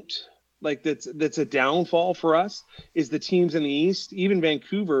don't like that's a downfall for us is the teams in the East, even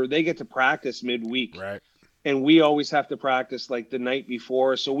Vancouver, they get to practice midweek. Right. And we always have to practice the night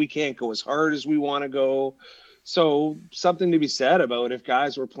before, so we can't go as hard as we want to go. So something to be said about if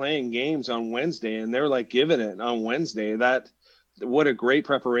guys were playing games on Wednesday and they're giving it on Wednesday, what a great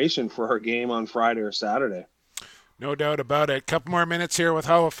preparation for our game on Friday or Saturday. No doubt about it. Couple more minutes here with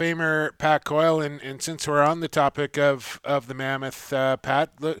Hall of Famer Pat Coyle, and since we're on the topic of the Mammoth, Pat,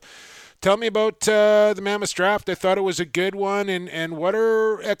 tell me about the Mammoth draft. I thought it was a good one, and what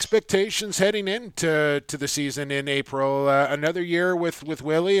are expectations heading into the season in April? Another year with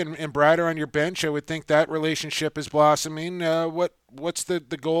Willie and Breider on your bench. I would think that relationship is blossoming. What's the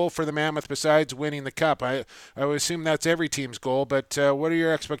goal for the Mammoth besides winning the Cup? I would assume that's every team's goal, but what are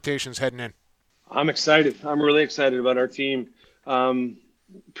your expectations heading in? I'm excited. I'm really excited about our team.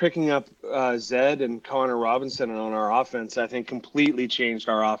 Picking up Zed and Connor Robinson on our offense, I think completely changed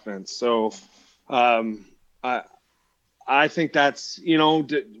our offense. So I think that's,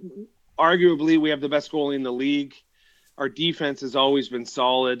 arguably we have the best goalie in the league. Our defense has always been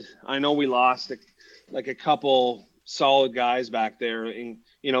solid. I know we lost a couple solid guys back there. And,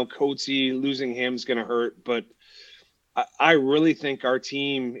 Coetzee, losing him is going to hurt. But I really think our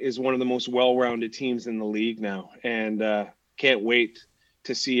team is one of the most well-rounded teams in the league now. And can't wait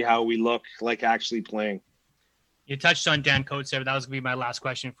to see how we look actually playing. You touched on Dan Coates there. That was going to be my last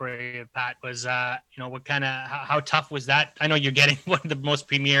question for you, Pat, was, how tough was that? I know you're getting one of the most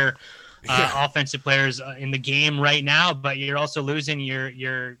premier offensive players in the game right now, but you're also losing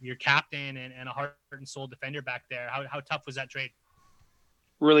your captain and a heart and soul defender back there. How tough was that trade?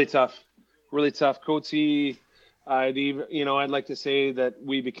 Really tough. Coates, I'd like to say that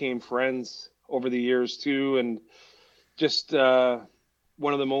we became friends over the years too. And just,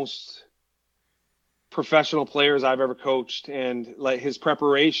 one of the most professional players I've ever coached, and his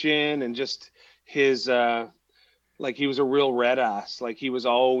preparation and just his, he was a real red ass. He was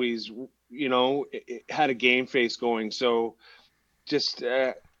always, had a game face going. So just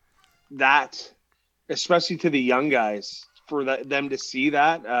that, especially to the young guys, for them to see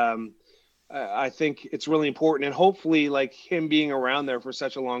that, I think it's really important. And hopefully him being around there for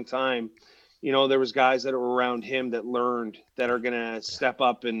such a long time, there was guys that were around him that learned, that are going to step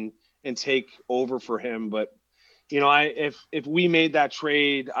up and take over for him. But, if we made that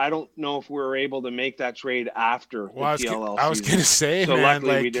trade, I don't know if we were able to make that trade after the PLL season. I was going to say, so man,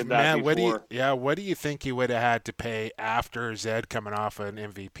 luckily we did that before. What do you think you would have had to pay after Zed coming off an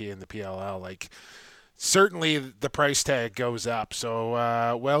MVP in the PLL? Certainly the price tag goes up. So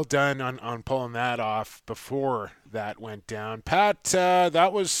well done on pulling that off before that went down. Pat,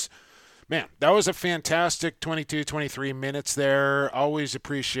 that was a fantastic 22, 23 minutes there. Always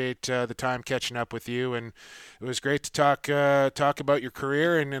appreciate the time catching up with you, and it was great to talk about your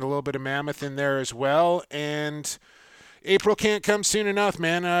career and a little bit of Mammoth in there as well. And April can't come soon enough,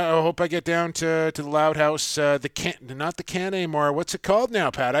 man. I hope I get down to the Loud House, not the can anymore. What's it called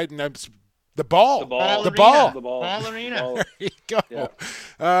now, Pat? The ball. The ball. The Arena. ball. The ball. Ball arena. Ball. There you go.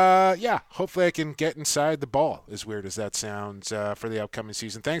 Yeah. Hopefully I can get inside the ball, as weird as that sounds, for the upcoming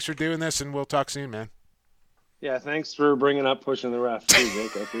season. Thanks for doing this, and we'll talk soon, man. Yeah, thanks for bringing up pushing the ref too,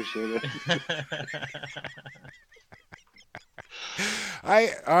 Vic. I appreciate it.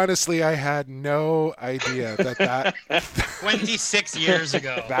 I had no idea that 26 years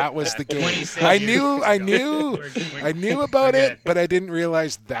ago. that was the game. 26 I years knew ago. I knew about We're it, good. but I didn't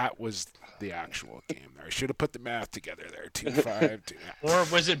realize that was the actual game. I should have put the math together there. 2-5. Or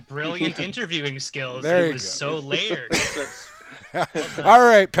was it brilliant interviewing skills? There It you was go. so layered. All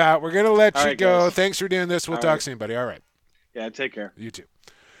right, Pat, we're gonna let All you right, go. guys. Thanks for doing this. We'll All talk right. soon, buddy. All right, Yeah, take care. you too.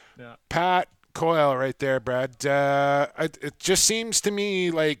 Yeah. Pat Coyle right there, Brad. It just seems to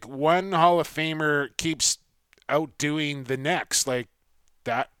me like one Hall of Famer keeps outdoing the next. Like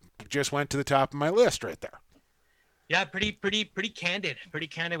that just went to the top of my list right there. Yeah, pretty candid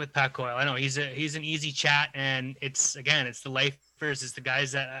with Pat Coyle. I know he's an easy chat, and it's the lifers, it's the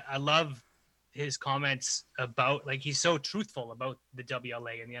guys that I love his comments about. Like, he's so truthful about the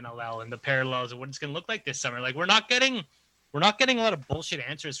WLA and the NLL and the parallels of what it's going to look like this summer. Like, we're not getting a lot of bullshit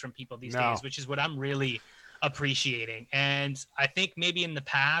answers from people these days, which is what I'm really appreciating. And I think maybe in the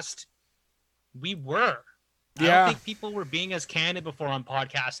past we were. I don't think people were being as candid before on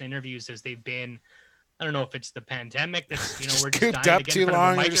podcasts and interviews as they've been. I don't know if it's the pandemic that's, we're just Cooped dying up to get too in front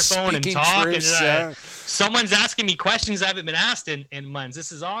long, of a you're just microphone and speaking talk. truths, And, someone's asking me questions I haven't been asked in months.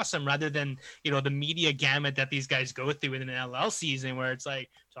 This is awesome, rather than, the media gamut that these guys go through in an NLL season, where it's like,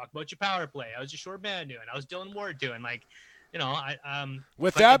 talk about your power play. How's your short man doing? How's Dylan Ward doing? Like,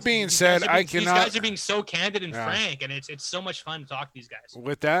 With but that being said, these guys are being so candid and frank, and it's so much fun to talk to these guys.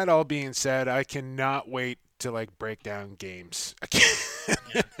 With that all being said, I cannot wait to break down games. I can't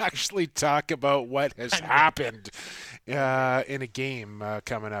actually talk about what has happened in a game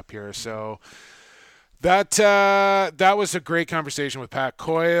coming up here. So that was a great conversation with Pat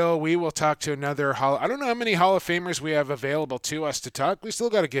Coyle. We will talk to another I don't know how many Hall of Famers we have available to us to talk. We still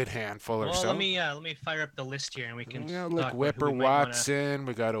got a good handful or so. Let me fire up the list here, and we can look, Whipper Watson,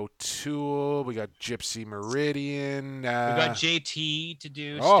 we got O'Toole, we got Gypsy Meridian. We got JT to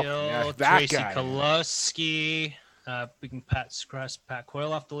do oh, still. yeah, that Tracy guy. Koloski. We can cross Pat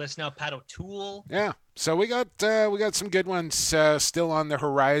Coyle off the list now. Pat O'Toole. Yeah. So we got some good ones still on the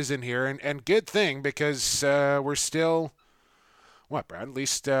horizon here, and good thing, because we're still Brad, at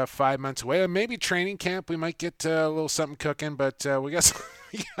least 5 months away. Maybe training camp we might get a little something cooking, but we got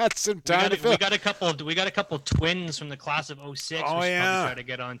some time to fill. We got a couple twins from the class of 06. Oh, we should yeah. probably try to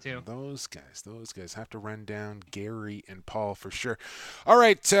get on too. Those guys have to run down Gary and Paul for sure. All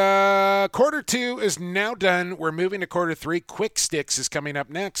right, quarter 2 is now done. We're moving to quarter 3. Quick Sticks is coming up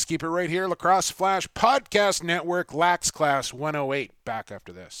next. Keep it right here. Lacrosse Flash Podcast Network, Lax Class 108. Back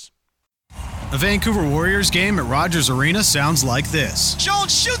after this. A Vancouver Warriors game at Rogers Arena sounds like this.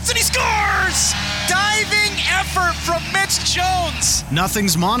 Jones shoots and he scores! Diving effort from Mitch Jones.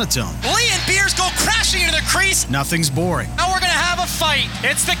 Nothing's monotone. Lee and Beers go crashing into the crease. Nothing's boring. Now we're going to have a fight.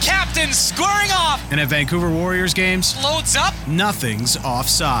 It's the captain squaring off. And at Vancouver Warriors games, Loads up, nothing's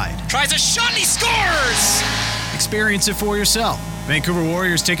offside. tries a shot and he scores! Experience it for yourself. Vancouver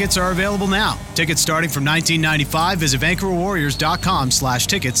Warriors tickets are available now. Tickets starting from $19.95. Visit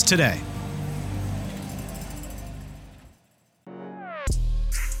VancouverWarriors.com/tickets today.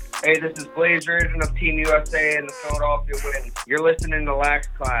 Hey, this is Blaze Ridgen of Team USA and the Philadelphia Winds. You're listening to Lax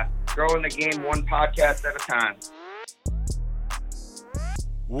Class, growing the game one podcast at a time.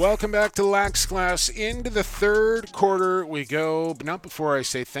 Welcome back to Lax Class. Into the third quarter we go, but not before I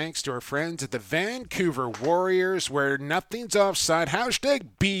say thanks to our friends at the Vancouver Warriors, where nothing's offside.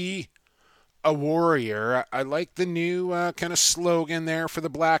 #be a Warrior. I like the new kind of slogan there for the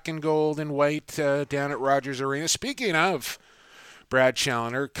black and gold and white down at Rogers Arena. Speaking of Brad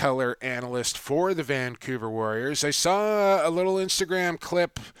Challoner, color analyst for the Vancouver Warriors, I saw a little Instagram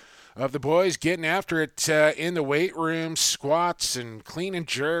clip of the boys getting after it in the weight room, squats and clean and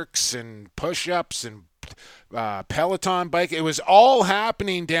jerks and push-ups and Peloton bike. It was all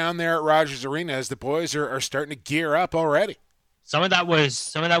happening down there at Rogers Arena as the boys are starting to gear up already. Some of that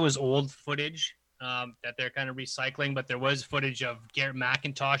was old footage that they're kind of recycling, but there was footage of Garrett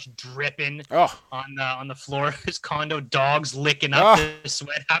McIntosh dripping on the floor of his condo, dogs licking up the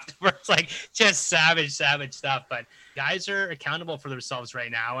sweat afterwards, like just savage stuff. But guys are accountable for themselves right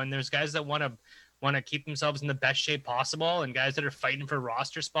now, and there's guys that want to keep themselves in the best shape possible, and guys that are fighting for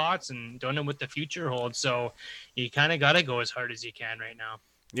roster spots and don't know what the future holds. So you kind of got to go as hard as you can right now.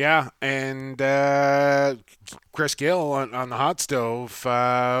 Yeah, and Chris Gill on the hot stove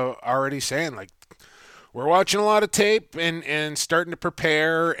already saying, like, we're watching a lot of tape and starting to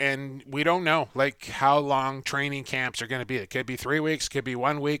prepare, and we don't know like how long training camps are going to be. It could be 3 weeks, could be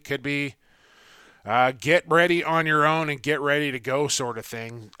 1 week, could be get ready on your own and get ready to go sort of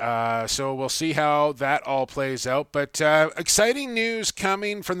thing. So we'll see how that all plays out. But exciting news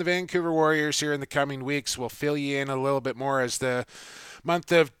coming from the Vancouver Warriors here in the coming weeks. We'll fill you in a little bit more as the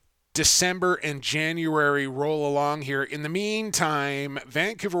month of December and January roll along here. In the meantime,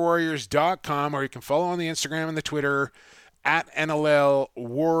 VancouverWarriors.com, or you can follow on the Instagram and the Twitter at NLL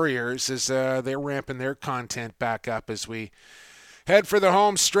Warriors as they're ramping their content back up as we head for the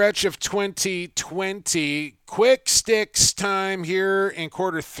home stretch of 2020. Quick Sticks time here in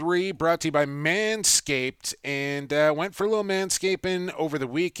quarter 3, brought to you by Manscaped. And went for a little manscaping over the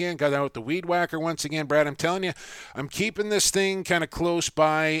weekend. Got out with the Weed Whacker once again. Brad, I'm telling you, I'm keeping this thing kind of close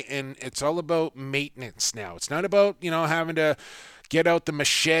by, and it's all about maintenance now. It's not about, having to get out the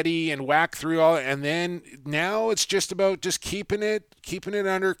machete and whack through all, and then now it's just about just keeping it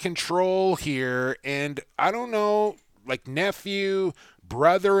under control here. And I don't know, like nephew,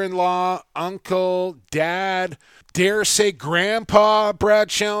 brother-in-law, uncle, dad, dare say grandpa, Brad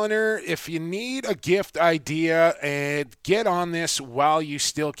Challoner, if you need a gift idea, and get on this while you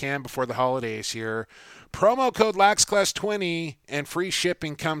still can before the holidays here. Promo code LAXClass20 and free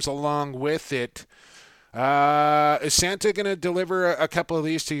shipping comes along with it. Is Santa going to deliver a couple of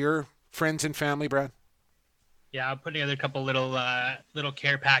these to your friends and family, Brad? Yeah, I'll put together a couple little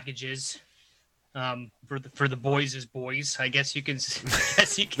care packages. For the boys is boys, I guess you can say.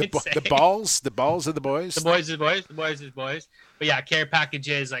 The balls of the boys. The boys is boys. But yeah, care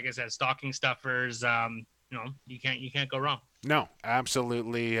packages, like I said, stocking stuffers. You can't go wrong. No,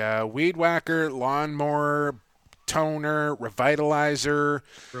 absolutely. Weed Whacker, lawnmower, toner, revitalizer.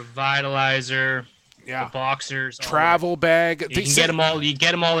 Yeah. The boxers. Travel bag. You can get them all. You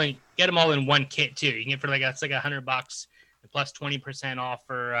get them all in one kit too. You can get for that's like $100. Plus 20% off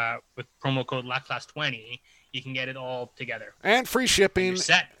for with promo code LAXClass20. You can get it all together. And free shipping. You're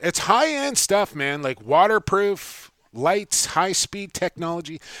set. It's high-end stuff, man, like waterproof, lights, high-speed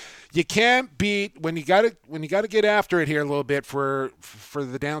technology. You can't beat when you got to get after it here a little bit for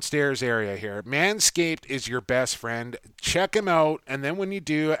the downstairs area here. Manscaped is your best friend. Check them out, and then when you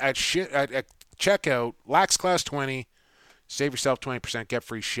do at checkout, LAXClass20, save yourself 20%, get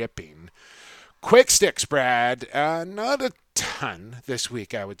free shipping. Quick Sticks, Brad. Not a ton this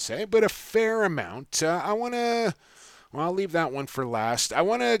week, I would say, but a fair amount. I'll leave that one for last. I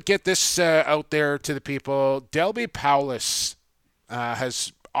want to get this out there to the people. Delby Powless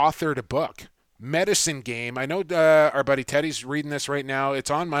has authored a book, Medicine Game. I know our buddy Teddy's reading this right now. It's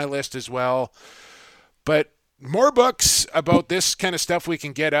on my list as well. But more books about this kind of stuff we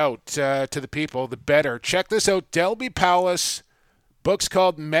can get out to the people, the better. Check this out, Delby Powless. Book's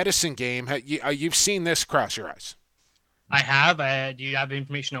called Medicine Game. You've seen this cross your eyes. I have. Do you have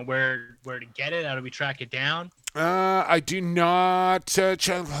information on where to get it? How do we track it down? I do not.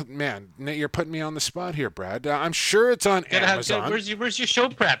 Man, you're putting me on the spot here, Brad. I'm sure it's on Amazon. Where's your show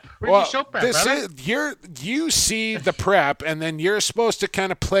prep? Your show prep, you see the prep, and then you're supposed to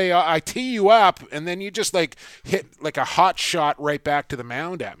kind of play. I tee you up, and then you just like hit like a hot shot right back to the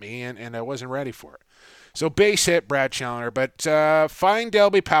mound at me, and I wasn't ready for it. So base hit Brad Challoner, but find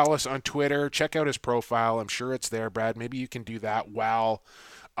Delby Powless on Twitter. Check out his profile. I'm sure it's there, Brad. Maybe you can do that while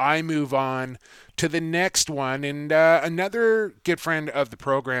I move on to the next one. And another good friend of the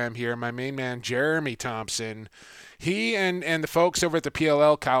program here, my main man, Jeremy Thompson. He and the folks over at the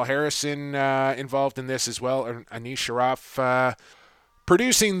PLL, Kyle Harrison, involved in this as well, or Anish Sharaf,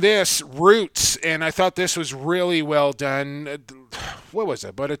 producing this, Roots, and I thought this was really well done. What was it,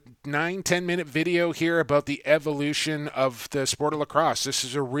 about a 9-10 minute video here about the evolution of the sport of lacrosse. This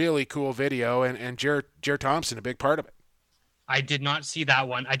is a really cool video, and Jared Thompson, a big part of it. I did not see that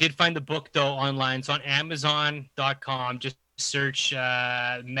one. I did find the book, though, online. It's on Amazon.com. Just search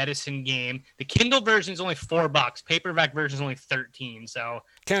Medicine Game. The Kindle version is only $4. Paperback version is only $13. So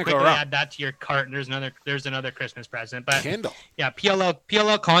can't go wrong. Add that to your cart. And there's another Christmas present. But Kindle. Yeah,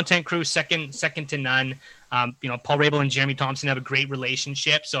 PLL content crew second to none. Paul Rabel and Jeremy Thompson have a great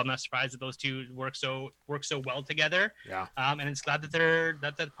relationship, so I'm not surprised that those two work so well together. Yeah. And it's glad that they're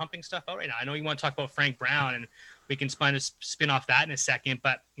pumping stuff out right now. I know you want to talk about Frank Brown, and we can spin off that in a second.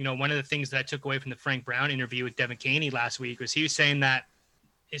 But one of the things that I took away from the Frank Brown interview with Devin Caney last week was he was saying that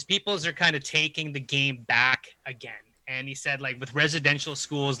his peoples are kind of taking the game back again. And he said, like, with residential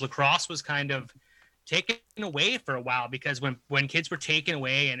schools, lacrosse was kind of taken away for a while, because when kids were taken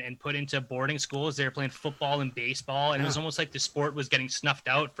away and put into boarding schools, they were playing football and baseball, and it was almost like the sport was getting snuffed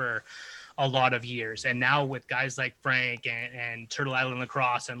out for a lot of years. And now with guys like Frank and Turtle Island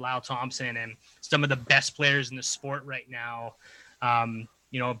Lacrosse and Lyle Thompson and some of the best players in the sport right now,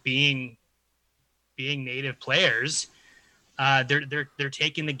 being native players, they're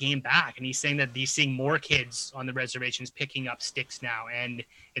taking the game back. And he's saying that he's seeing more kids on the reservations picking up sticks now, and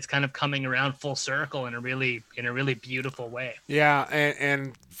it's kind of coming around full circle in a really beautiful way. Yeah,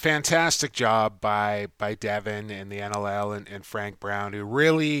 and fantastic job by Devin and the NLL and Frank Brown, who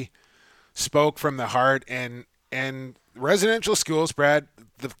really spoke from the heart. And residential schools, Brad,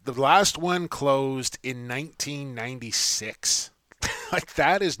 the last one closed in 1996. Like,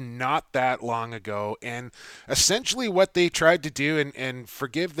 that is not that long ago. And essentially what they tried to do, and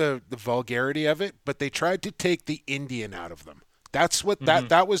forgive the vulgarity of it, but they tried to take the Indian out of them. That's what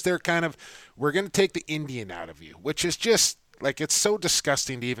that was their kind of, we're going to take the Indian out of you, which is just like, it's so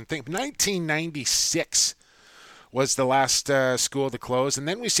disgusting to even think. 1996 was the last school to close. And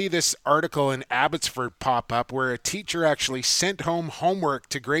then we see this article in Abbotsford pop up where a teacher actually sent home homework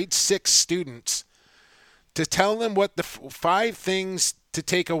to grade 6 students to tell them what the 5 things to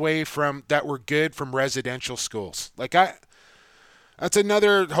take away from that were good from residential schools. That's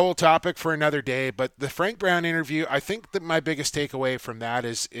another whole topic for another day. But the Frank Brown interview, I think that my biggest takeaway from that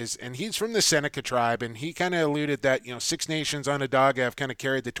is, and he's from the Seneca tribe, and he kind of alluded that, Six Nations Onondaga have kind of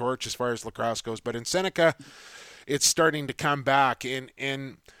carried the torch as far as lacrosse goes, but in Seneca, it's starting to come back. And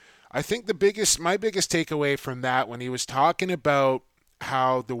I think my biggest takeaway from that, when he was talking about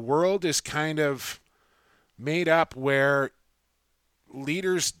how the world is kind of made up where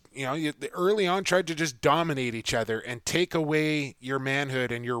leaders, early on tried to just dominate each other and take away your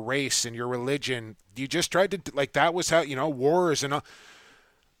manhood and your race and your religion. You just tried to, that was how, wars and all.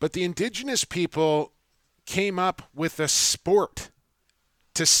 But the indigenous people came up with a sport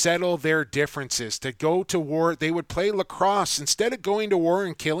to settle their differences, to go to war. They would play lacrosse. Instead of going to war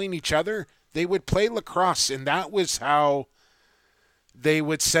and killing each other, they would play lacrosse. And that was how they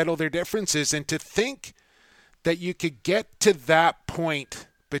would settle their differences. And to think that you could get to that point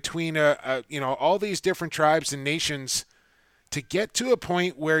between all these different tribes and nations, to get to a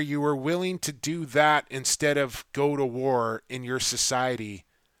point where you were willing to do that instead of go to war in your society,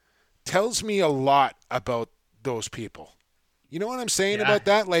 tells me a lot about those people. You know what I'm saying about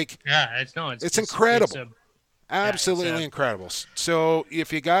that? It's incredible. Absolutely incredible. So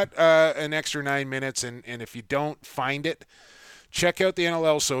if you got an extra 9 minutes and if you don't find it, check out the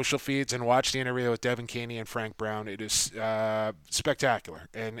NLL social feeds and watch the interview with Devin Caney and Frank Brown. It is spectacular.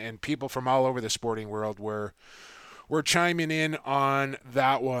 And people from all over the sporting world were chiming in on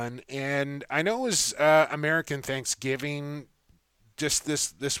that one. And I know it was American Thanksgiving just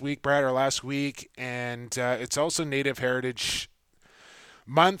this week, Brad, or last week. And it's also Native Heritage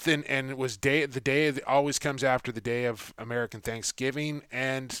Month. And it was the day that always comes after the day of American Thanksgiving.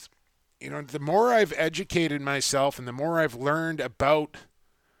 And the more I've educated myself and the more I've learned about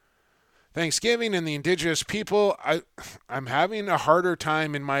Thanksgiving and the indigenous people, I'm having a harder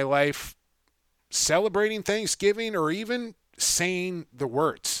time in my life celebrating Thanksgiving or even saying the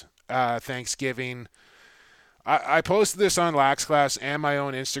words Thanksgiving. I posted this on Lax Class and my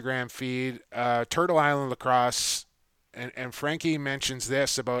own Instagram feed. Turtle Island Lacrosse and Frankie mentions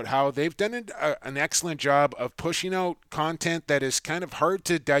this about how they've done an excellent job of pushing out content that is kind of hard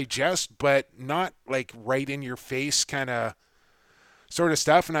to digest, but not right in your face kind of sort of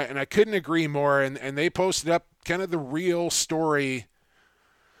stuff. And I couldn't agree more. And they posted up kind of the real story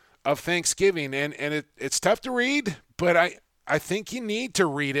of Thanksgiving. And it's tough to read, but I think you need to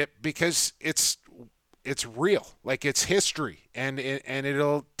read it because it's real. It's history and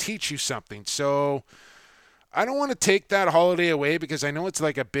it'll teach you something. So I don't want to take that holiday away because I know it's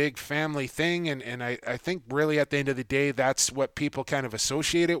a big family thing, and I think really at the end of the day that's what people kind of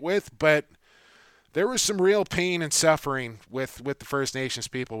associate it with, but there was some real pain and suffering with the First Nations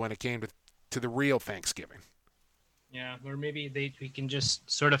people when it came to the real Thanksgiving. Yeah, or maybe we can just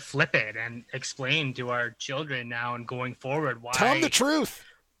sort of flip it and explain to our children now and going forward why. Tell them the truth.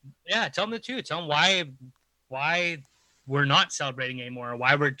 Yeah, tell them the truth. Tell them why we're not celebrating anymore,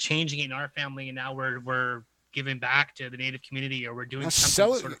 why we're changing it in our family, and now we're giving back to the Native community, or we're doing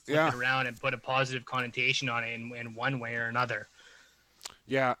something to sort of flip it around and put a positive connotation on it in one way or another.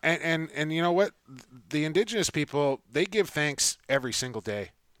 Yeah, and you know what? The indigenous people, they give thanks every single day.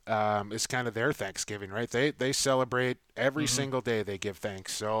 It's kind of their Thanksgiving, right? They celebrate every single day. They give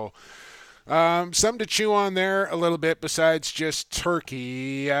thanks. So something to chew on there a little bit besides just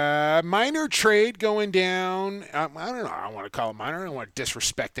turkey. Minor trade going down. I don't know. I don't want to call it minor. I don't want to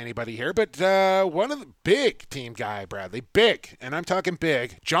disrespect anybody here. But one of the big team guy, Bradley, big, and I'm talking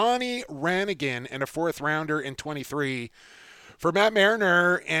big, Johnny Ranagan and a 4th rounder in 23 for Matt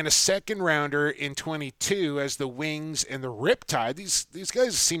Mariner and a second rounder in 22 as the Wings and the Riptide. These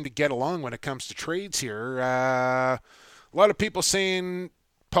guys seem to get along when it comes to trades here. A lot of people saying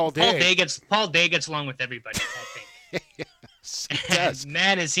Paul Day gets along with everybody, I think. Yes, he does.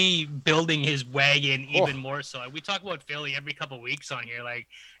 Man, is he building his wagon even more so. We talk about Philly every couple of weeks on here,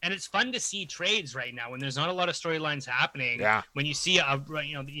 and it's fun to see trades right now when there's not a lot of storylines happening. Yeah. When you see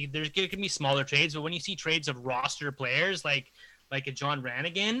there can be smaller trades, but when you see trades of roster players like a John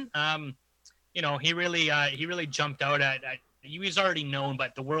Ranigan, he really jumped out at he was already known,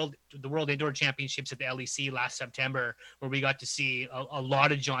 but the World Indoor Championships at the LEC last September, where we got to see a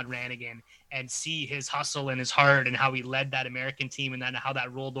lot of John Ranigan and see his hustle and his heart and how he led that American team and then how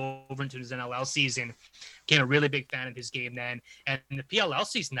that rolled over into his NLL season. Became a really big fan of his game then. And the PLL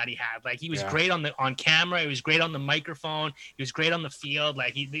season that he had, he was great on camera. He was great on the microphone. He was great on the field.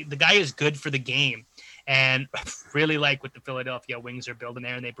 The guy is good for the game. And really like what the Philadelphia Wings are building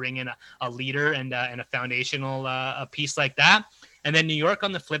there, and they bring in a leader and a foundational a piece like that. And then New York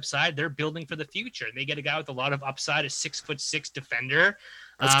on the flip side, they're building for the future. They get a guy with a lot of upside, a 6'6" defender.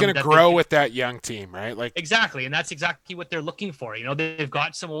 That's going to grow with that young team, right? Exactly, and that's exactly what they're looking for. They've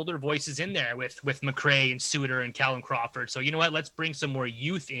got some older voices in there with McRae and Suter and Callum Crawford. So you know what? Let's bring some more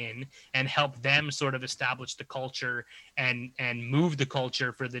youth in and help them sort of establish the culture and move the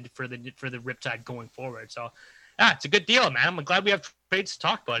culture for the Riptide going forward. So, it's a good deal, man. I'm glad we have trades to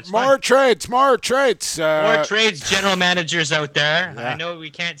talk about. It's more trades. More trades, general managers out there. Yeah. I know we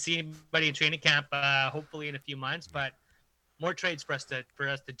can't see anybody in training camp, hopefully in a few months, but more trades for us to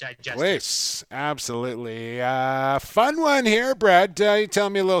digest. Please, absolutely. Fun one here, Brad. You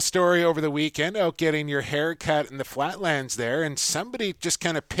tell me a little story over the weekend out getting your hair cut in the Flatlands there, and somebody just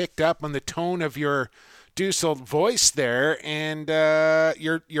kind of picked up on the tone of your Dusselt voice there, and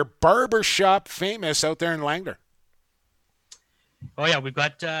your barber shop famous out there in Langdor. Oh yeah, we've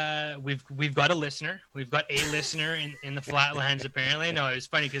got a listener. We've got a listener in the Flatlands apparently. No, it was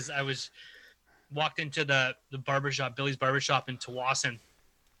funny because I walked into the barbershop, Billy's Barbershop in Tawasin,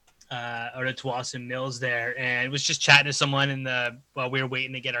 out at Tawasin Mills there, and was just chatting to someone while we were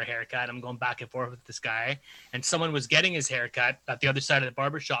waiting to get our haircut. I'm going back and forth with this guy, and someone was getting his haircut at the other side of the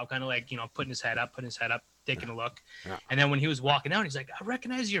barbershop, kind of putting his head up, taking a look. Yeah. And then when he was walking out, he's like, I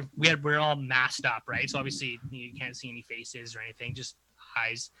recognize we're all masked up, right? So obviously you can't see any faces or anything, just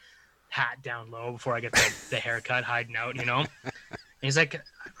eyes, hat down low before I get the haircut, hiding out, And he's like,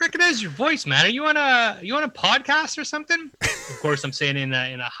 I recognize your voice, man. Are you on a podcast or something? Of course, I'm saying in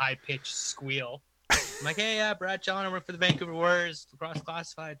a high pitched squeal. I'm like, hey, Brad John, I work for the Vancouver Warriors, Lacrosse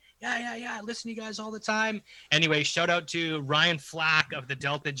Classified. Yeah. I listen to you guys all the time. Anyway, shout out to Ryan Flack of the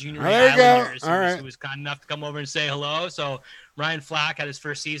Delta Junior Islanders, who was kind enough to come over and say hello. So Ryan Flack had his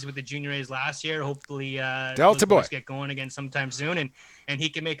first season with the Junior A's last year. Hopefully, Delta boys get going again sometime soon, and he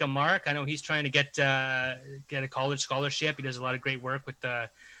can make a mark. I know he's trying to get a college scholarship. He does a lot of great work with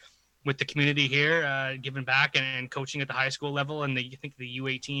the community here, giving back and coaching at the high school level and I think the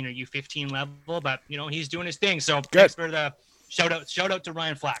U18 or U15 level. But he's doing his thing. So thanks for the shout out to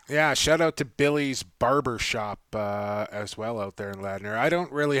Ryan Flack. Yeah, shout out to Billy's Barbershop as well out there in Ladner. I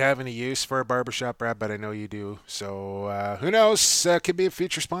don't really have any use for a barbershop, Brad, but I know you do. So who knows? Could be a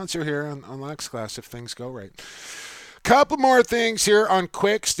future sponsor here on Lax Class if things go right. Couple more things here on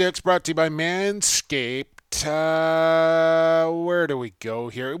Quick Sticks, brought to you by Manscaped. Where do we go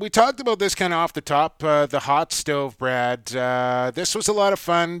here? We talked about this kind of off the top, the hot stove, Brad. This was a lot of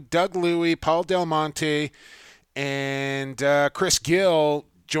fun. Doug Louie, Paul Del Monte, and Chris Gill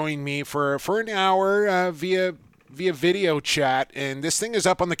joined me for an hour via video chat, and this thing is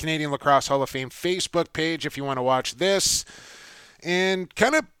up on the Canadian Lacrosse Hall of Fame Facebook page if you want to watch this and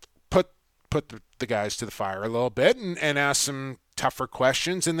kind of put the guys to the fire a little bit and ask some tougher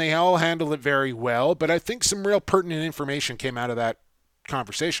questions, and they all handled it very well, but I think some real pertinent information came out of that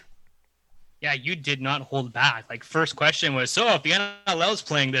conversation. Yeah, you did not hold back. First question was, so if the NLL's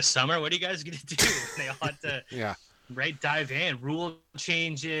playing this summer, what are you guys going to do? They all had to dive in. Rule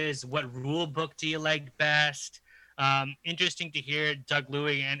changes, what rule book do you like best? Interesting to hear Doug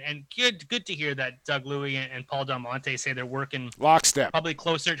Louie and good to hear that Doug Louie and Paul Del Monte say they're working lockstep, probably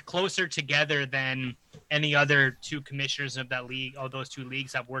closer together than any other two commissioners of that league, or those two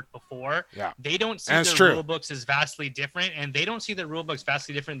leagues have worked before. Yeah. They don't see their rule books as vastly different, and they don't see the rule books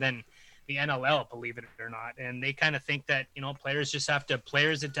vastly different than the NLL, believe it or not. And they kind of think that, players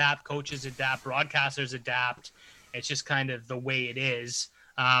adapt, coaches adapt, broadcasters adapt. It's just kind of the way it is.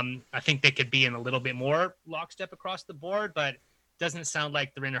 I think they could be in a little bit more lockstep across the board, but it doesn't sound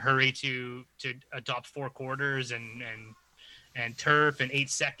like they're in a hurry to adopt 4 quarters and and turf and 8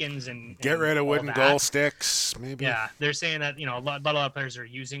 seconds and get rid of all wooden that. goal sticks, maybe. Yeah, they're saying that a lot of players are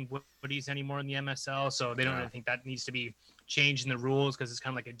using woodies anymore in the MSL, so they don't really think that needs to be changed in the rules because it's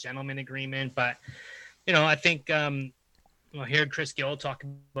kind of like a gentleman agreement. But I think I heard Chris Gill talk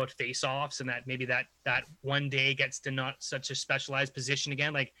about face-offs and that maybe that one day gets to not such a specialized position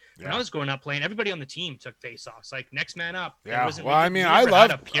again. Like when I was growing up playing, everybody on the team took face-offs. Like next man up. Yeah. Well, I mean,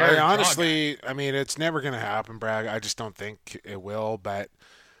 honestly, I mean, it's never going to happen, Brad. I just don't think it will. But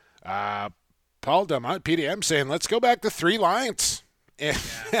Paul Dumont, PDM, saying let's go back to 3 lines.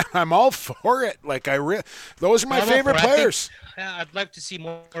 I'm all for it. Like those are my favorite players. I'd like to see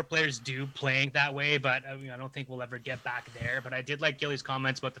more players playing that way, but I don't think we'll ever get back there. But I did like Gilly's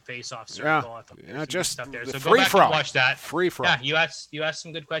comments about the face-off circle. Just stuff there. The so free go back for all. And watch that. Free for all. Yeah, you asked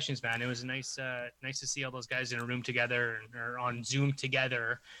some good questions, man. It was nice to see all those guys in a room together or on Zoom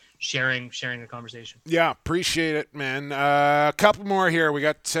together, sharing the conversation. Yeah, appreciate it, man. A couple more here. We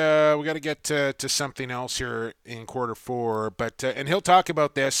got to get to something else here in quarter 4, but and he'll talk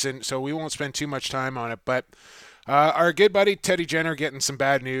about this, and so we won't spend too much time on it. But our good buddy Teddy Jenner getting some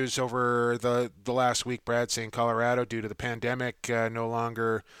bad news over the last week. Brad saying Colorado due to the pandemic no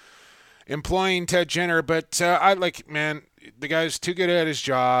longer employing Ted Jenner, but the guy's too good at his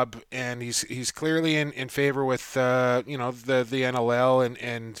job, and he's clearly in favor with the NLL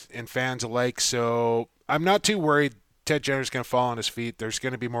and fans alike. So I'm not too worried Ted Jenner's going to fall on his feet. There's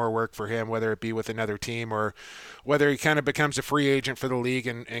going to be more work for him, whether it be with another team or whether he kind of becomes a free agent for the league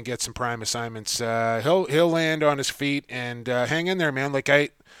and gets some prime assignments. He'll land on his feet and hang in there, man. Like I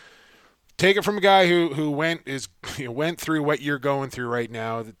take it from a guy who went through what you're going through right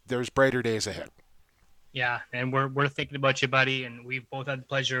now. There's brighter days ahead. Yeah, and we're thinking about you, buddy. And we've both had the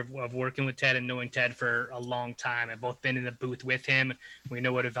pleasure of working with Ted and knowing Ted for a long time. I've both been in the booth with him. We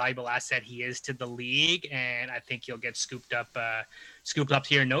know what a valuable asset he is to the league, and I think he'll get scooped up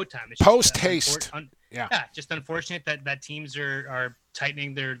here in no time. It's post haste. Just unfortunate that teams are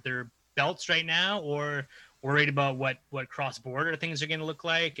tightening their belts right now, or worried about what cross border things are going to look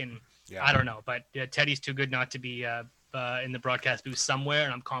like. And I don't know, but Teddy's too good not to be in the broadcast booth somewhere,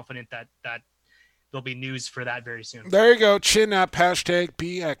 and I'm confident that there'll be news for that very soon. There you go. Chin up. #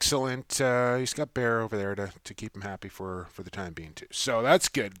 be excellent. He's got Bear over there to keep him happy for the time being too. So that's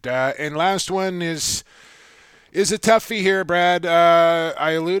good. And last one is a toughie here, Brad.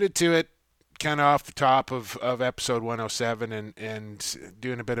 I alluded to it kind of off the top of episode 107 and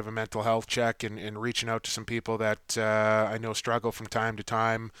doing a bit of a mental health check and reaching out to some people that I know struggle from time to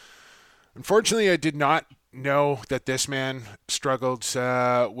time. Unfortunately, I did not know that this man struggled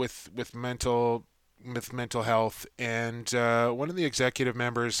with mental health, and one of the executive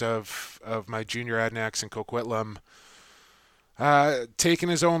members of my junior Adanacs in Coquitlam taken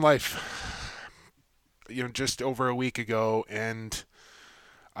his own life just over a week ago. And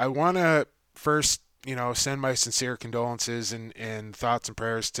I want to first send my sincere condolences and thoughts and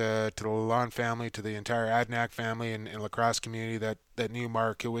prayers to the Lalonde family, to the entire Adanac family and lacrosse community that knew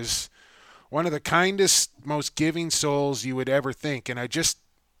Mark. It was one of the kindest, most giving souls you would ever think, and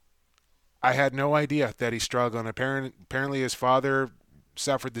I had no idea that he struggled. And apparently his father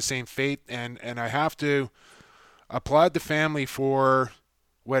suffered the same fate, and I have to applaud the family for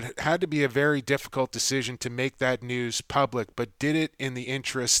what had to be a very difficult decision to make that news public, but did it in the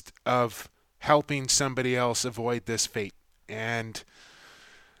interest of helping somebody else avoid this fate. And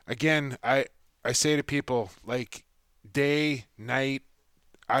again, I say to people, like, day, night,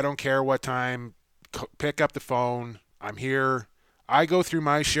 I don't care what time, pick up the phone. I'm here. I go through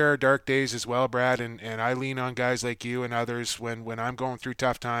my share of dark days as well, Brad, and I lean on guys like you and others when I'm going through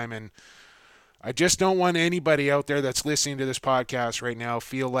tough time. And I just don't want anybody out there that's listening to this podcast right now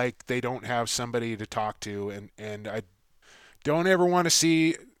feel like they don't have somebody to talk to. And I don't ever want to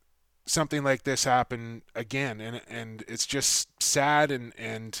see something like this happen again. And it's just sad.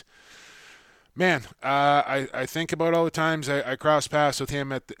 And man, I think about all the times I cross paths with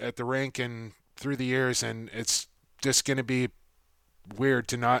him at the rink and through the years, and it's just going to be weird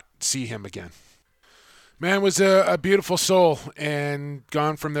to not see him again. Man was a beautiful soul and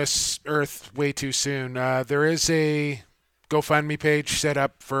gone from this earth way too soon. There is a GoFundMe page set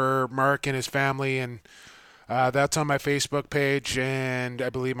up for Mark and his family, and that's on my Facebook page and I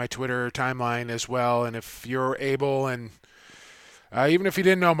believe my Twitter timeline as well. And if you're able, and even if you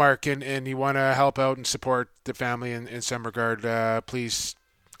didn't know Mark and you want to help out and support the family in some regard, please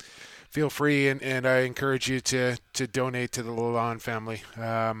feel free, and I encourage you to donate to the Lalonde family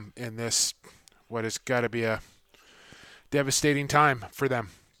in this, what has got to be a devastating time for them.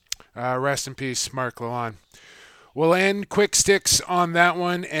 Rest in peace, Mark Lalonde. We'll end quick sticks on that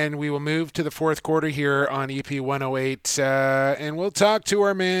one, and we will move to the fourth quarter here on EP 108. And we'll talk to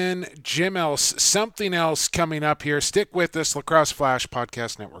our man, Jim Else. Something else coming up here. Stick with us, Lacrosse Flash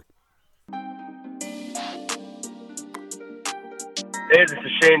Podcast Network. Hey, this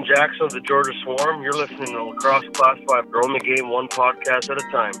is Shane Jackson of the Georgia Swarm. You're listening to Lacrosse Classified, growing the game one podcast at a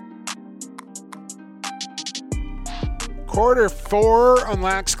time. Quarter 4 on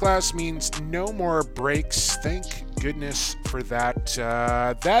Lax Class means no more breaks. Thank goodness for that.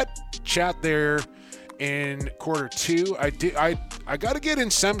 That chat there in quarter 2, I got to get in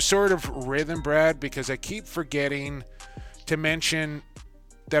some sort of rhythm, Brad, because I keep forgetting to mention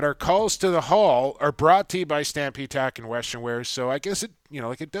that our calls to the hall are brought to you by Stampede Tack and Western Wear. So I guess it,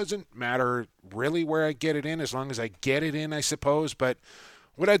 it doesn't matter really where I get it in, as long as I get it in, I suppose. But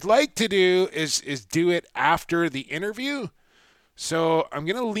what I'd like to do is do it after the interview. So I'm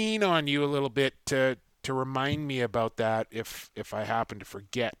going to lean on you a little bit to remind me about that if I happen to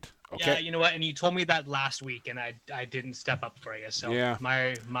forget. Okay. Yeah, you know what? And you told me that last week, and I didn't step up for you. So yeah,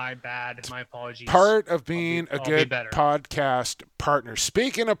 my bad. My apologies. Part of being a good podcast partner.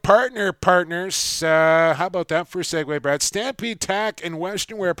 Speaking of partners, how about that for a segue, Brad? Stampede Tack and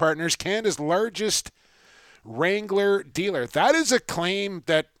Western Wear Partners, Canada's largest Wrangler dealer. That is a claim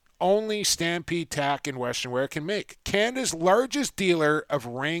that only Stampede Tack and Western Wear can make. Canada's largest dealer of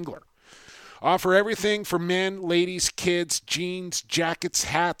Wrangler. Offer everything for men, ladies, kids, jeans, jackets,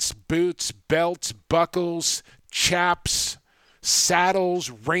 hats, boots, belts, buckles, chaps,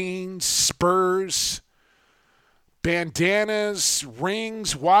 saddles, reins, spurs, bandanas,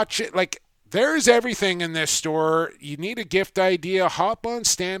 rings, watch it. Like, there's everything in this store. You need a gift idea, hop on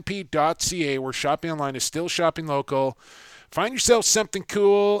stampede.ca, where shopping online is still shopping local. Find yourself something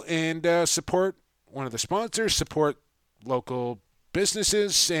cool and support one of the sponsors, support local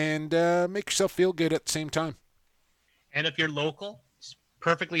businesses, and make yourself feel good at the same time. And if you're local, it's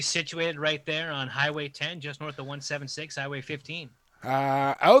perfectly situated right there on Highway 10, just north of 176, Highway 15.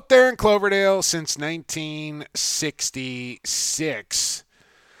 Out there in Cloverdale since 1966.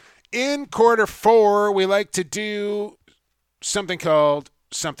 In quarter 4, we like to do something called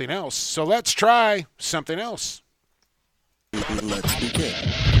something else. So let's try something else. Let's begin.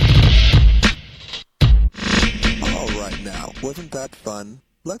 All right now, wasn't that fun?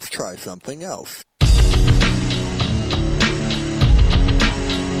 Let's try something else.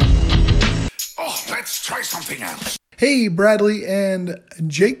 Oh, let's try something else. Hey, Bradley and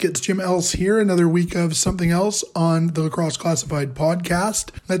Jake, it's Jim Else here. Another week of something else on the Lacrosse Classified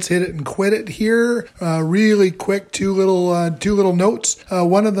podcast. Let's hit it and quit it here. Really quick, two little notes.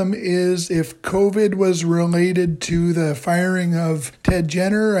 One of them is if COVID was related to the firing of Ted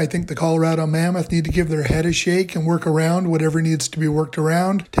Jenner, I think the Colorado Mammoth need to give their head a shake and work around whatever needs to be worked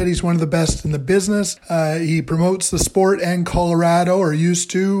around. Teddy's one of the best in the business. He promotes the sport and Colorado, or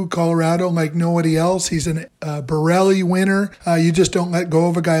used to Colorado, like nobody else. He's an Borelli winner. You just don't let go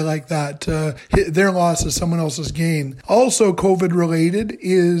of a guy like that. Their loss is someone else's gain. Also COVID related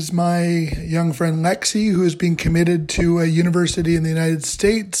is my young friend Lexi, who has been committed to a university in the United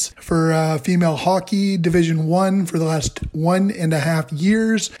States for female hockey Division 1 for the last 1.5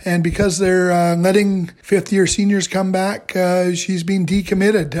 years. And because they're letting fifth-year seniors come back, she's been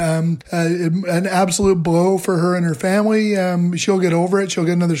decommitted. An absolute blow for her and her family. She'll get over it. She'll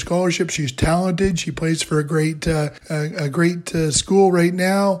get another scholarship. She's talented. She plays for a great school right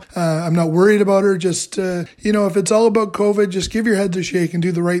now. I'm not worried about her. Just, if it's all about COVID, just give your heads a shake and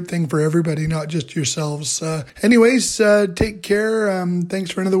do the right thing for everybody, not just yourselves. Anyways, take care.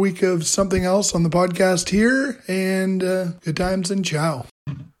 Thanks for another week of something else on the podcast here, and good times and ciao.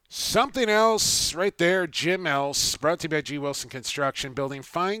 Something else right there, Jim Else, brought to you by G. Wilson Construction, building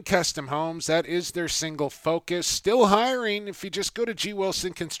fine custom homes. That is their single focus. Still hiring. If you just go to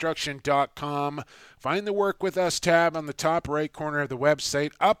gwilsonconstruction.com, find the Work With Us tab on the top right corner of the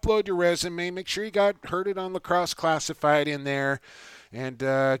website, upload your resume, make sure you heard it on Lacrosse Classified in there, and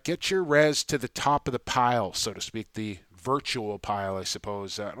get your res to the top of the pile, so to speak, the virtual pile, I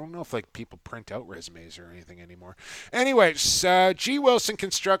suppose. I don't know if people print out resumes or anything anymore. Anyways,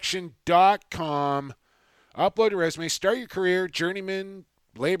 gwilsonconstruction.com. Upload your resume. Start your career. Journeyman,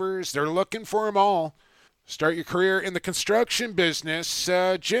 laborers, they're looking for them all. Start your career in the construction business.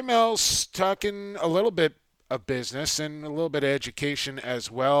 Jim Else talking a little bit of business and a little bit of education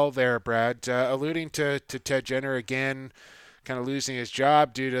as well there, Brad. Alluding to Ted Jenner again, kind of losing his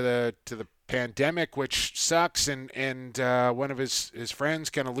job due to the pandemic, which sucks, and one of his friends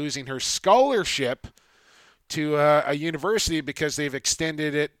kind of losing her scholarship to a university because they've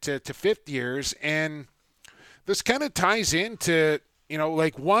extended it to fifth years. And this kind of ties into,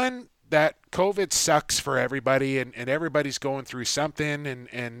 one, that COVID sucks for everybody, and everybody's going through something,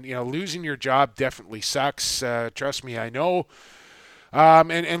 and losing your job definitely sucks. Trust me, I know.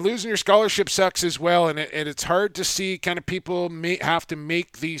 And losing your scholarship sucks as well, and it's hard to see kind of people have to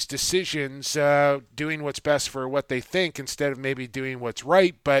make these decisions, doing what's best for what they think instead of maybe doing what's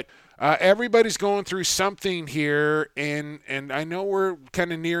right. But everybody's going through something here, and I know we're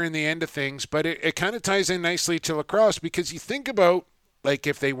kind of nearing the end of things, but it kind of ties in nicely to lacrosse, because you think about, like,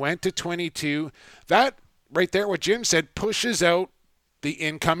 if they went to 22, that right there, what Jim said, pushes out the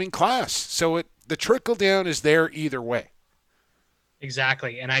incoming class. So the trickle down is there either way.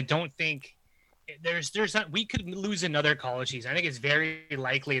 Exactly. And I don't think there's not, we could lose another college season. I think it's very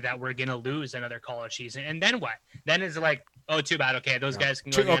likely that we're going to lose another college season. And then what? Then it's like, oh, too bad. Okay, those guys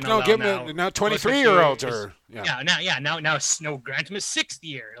can go to the NLL now 23-year-olds are now grant them a 6th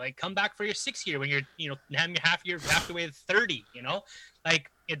year. Like, come back for your 6th year when you're halfway to 30.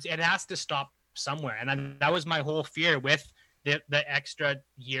 Like it has to stop somewhere. And that was my whole fear with the extra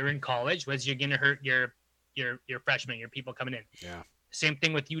year in college, was you're going to hurt your freshmen, your people coming in. Yeah. Same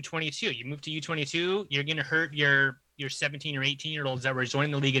thing with U22. You move to U22, you're going to hurt your 17 or 18-year-olds that were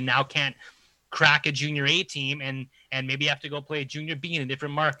joining the league and now can't crack a junior A team and maybe have to go play junior B in a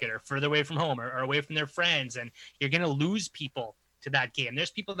different market or further away from home or away from their friends. And you're going to lose people to that game.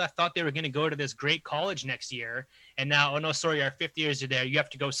 There's people that thought they were going to go to this great college next year, and now, oh no, sorry, our 5th years are there. You have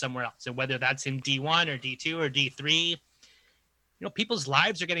to go somewhere else. And whether that's in D1 or D2 or D3, people's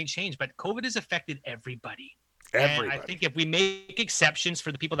lives are getting changed, but COVID has affected everybody. And I think if we make exceptions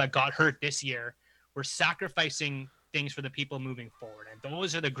for the people that got hurt this year, we're sacrificing things for the people moving forward. And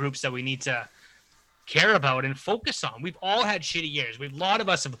those are the groups that we need to care about and focus on. We've all had shitty years. A lot of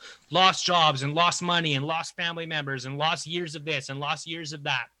us have lost jobs and lost money and lost family members and lost years of this and lost years of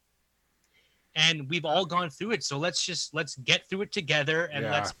that. And we've all gone through it. So let's get through it together and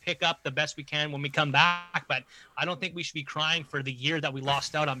let's pick up the best we can when we come back. But I don't think we should be crying for the year that we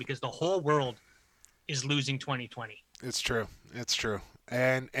lost out on, because the whole world is losing 2020. It's true.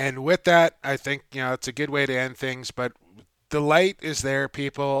 And with that, I think, it's a good way to end things, but the light is there,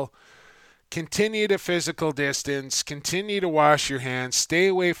 people. Continue to physical distance, continue to wash your hands, stay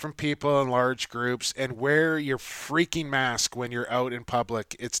away from people in large groups, and wear your freaking mask when you're out in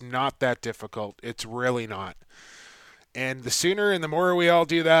public. It's not that difficult. It's really not. And the sooner and the more we all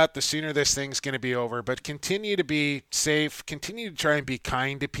do that, the sooner this thing's going to be over. But continue to be safe, continue to try and be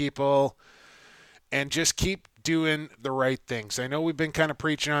kind to people, and just keep doing the right things. I know we've been kind of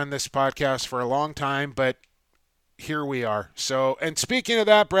preaching on this podcast for a long time, but here we are. So, and speaking of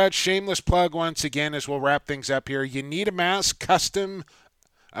that, Brad, shameless plug once again as we'll wrap things up here. You need a mask,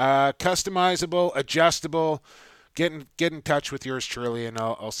 customizable, adjustable. Get in touch with yours truly, and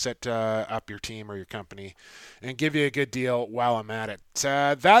I'll set up your team or your company and give you a good deal while I'm at it.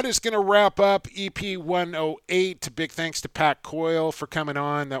 That is going to wrap up EP 108. Big thanks to Pat Coyle for coming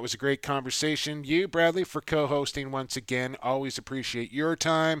on. That was a great conversation. You, Bradley, for co-hosting once again. Always appreciate your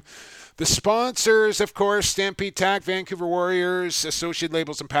time. The sponsors, of course, Stampede Tack, Vancouver Warriors, Associated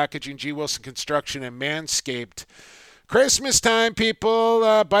Labels and Packaging, G. Wilson Construction, and Manscaped. Christmas time,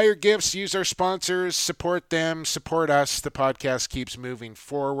 people. Buy your gifts, use our sponsors, support them, support us. The podcast keeps moving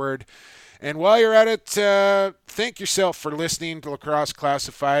forward. And while you're at it, thank yourself for listening to Lacrosse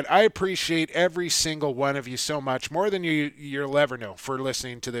Classified. I appreciate every single one of you so much, more than you'll ever know, for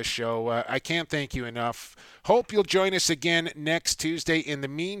listening to this show. I can't thank you enough. Hope you'll join us again next Tuesday. In the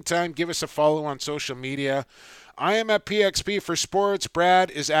meantime, give us a follow on social media. I am at PXP for Sports. Brad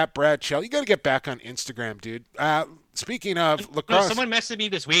is at Brad Chell. You got to get back on Instagram, dude. Speaking of lacrosse, someone messaged me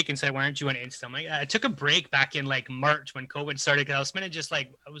this week and said, "Why aren't you on Insta?" I'm like, I took a break back in like March when COVID started, because I was spending just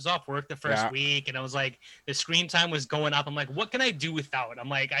like, I was off work the first week, and I was like, the screen time was going up. I'm like, what can I do without? I'm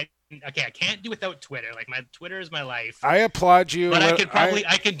like, I can't do without Twitter. Like, my Twitter is my life. I applaud you, but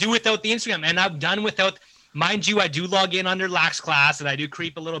I could do without the Instagram, and I'm done without. Mind you, I do log in under Lax Class, and I do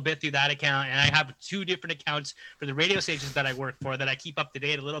creep a little bit through that account, and I have 2 different accounts for the radio stations that I work for that I keep up to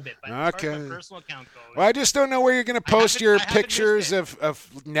date a little bit. But as far as my personal account goes, well, I just don't know where you're going to post your pictures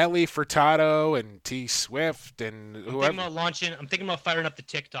of Nelly Furtado and T Swift and whoever. I'm thinking about firing up the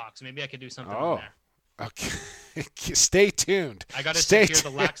TikTok, so maybe I could do something on there. Okay. Stay tuned. I got to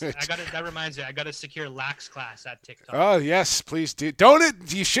secure the Lax. That reminds me. I got to secure Lax Class at TikTok. Oh yes, please do.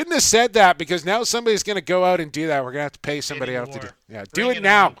 You shouldn't have said that, because now somebody's going to go out and do that. We're going to have to pay somebody else to do. Yeah, do it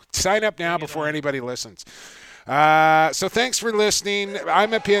now. Sign up now before anybody listens. So thanks for listening.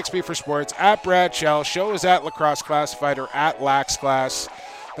 I'm at PXP for Sports, at Brad Shell. Show is at Lacrosse Classified or at Lax Class.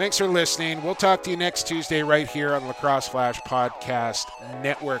 Thanks for listening. We'll talk to you next Tuesday right here on Lacrosse Flash Podcast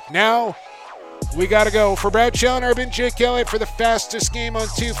Network. Now, We got to go. For Brad Challoner, I've been Jake Elliott for the fastest game on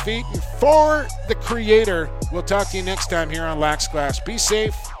 2 feet. And for the creator, we'll talk to you next time here on Lax Class. Be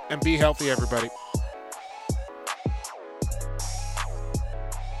safe and be healthy, everybody.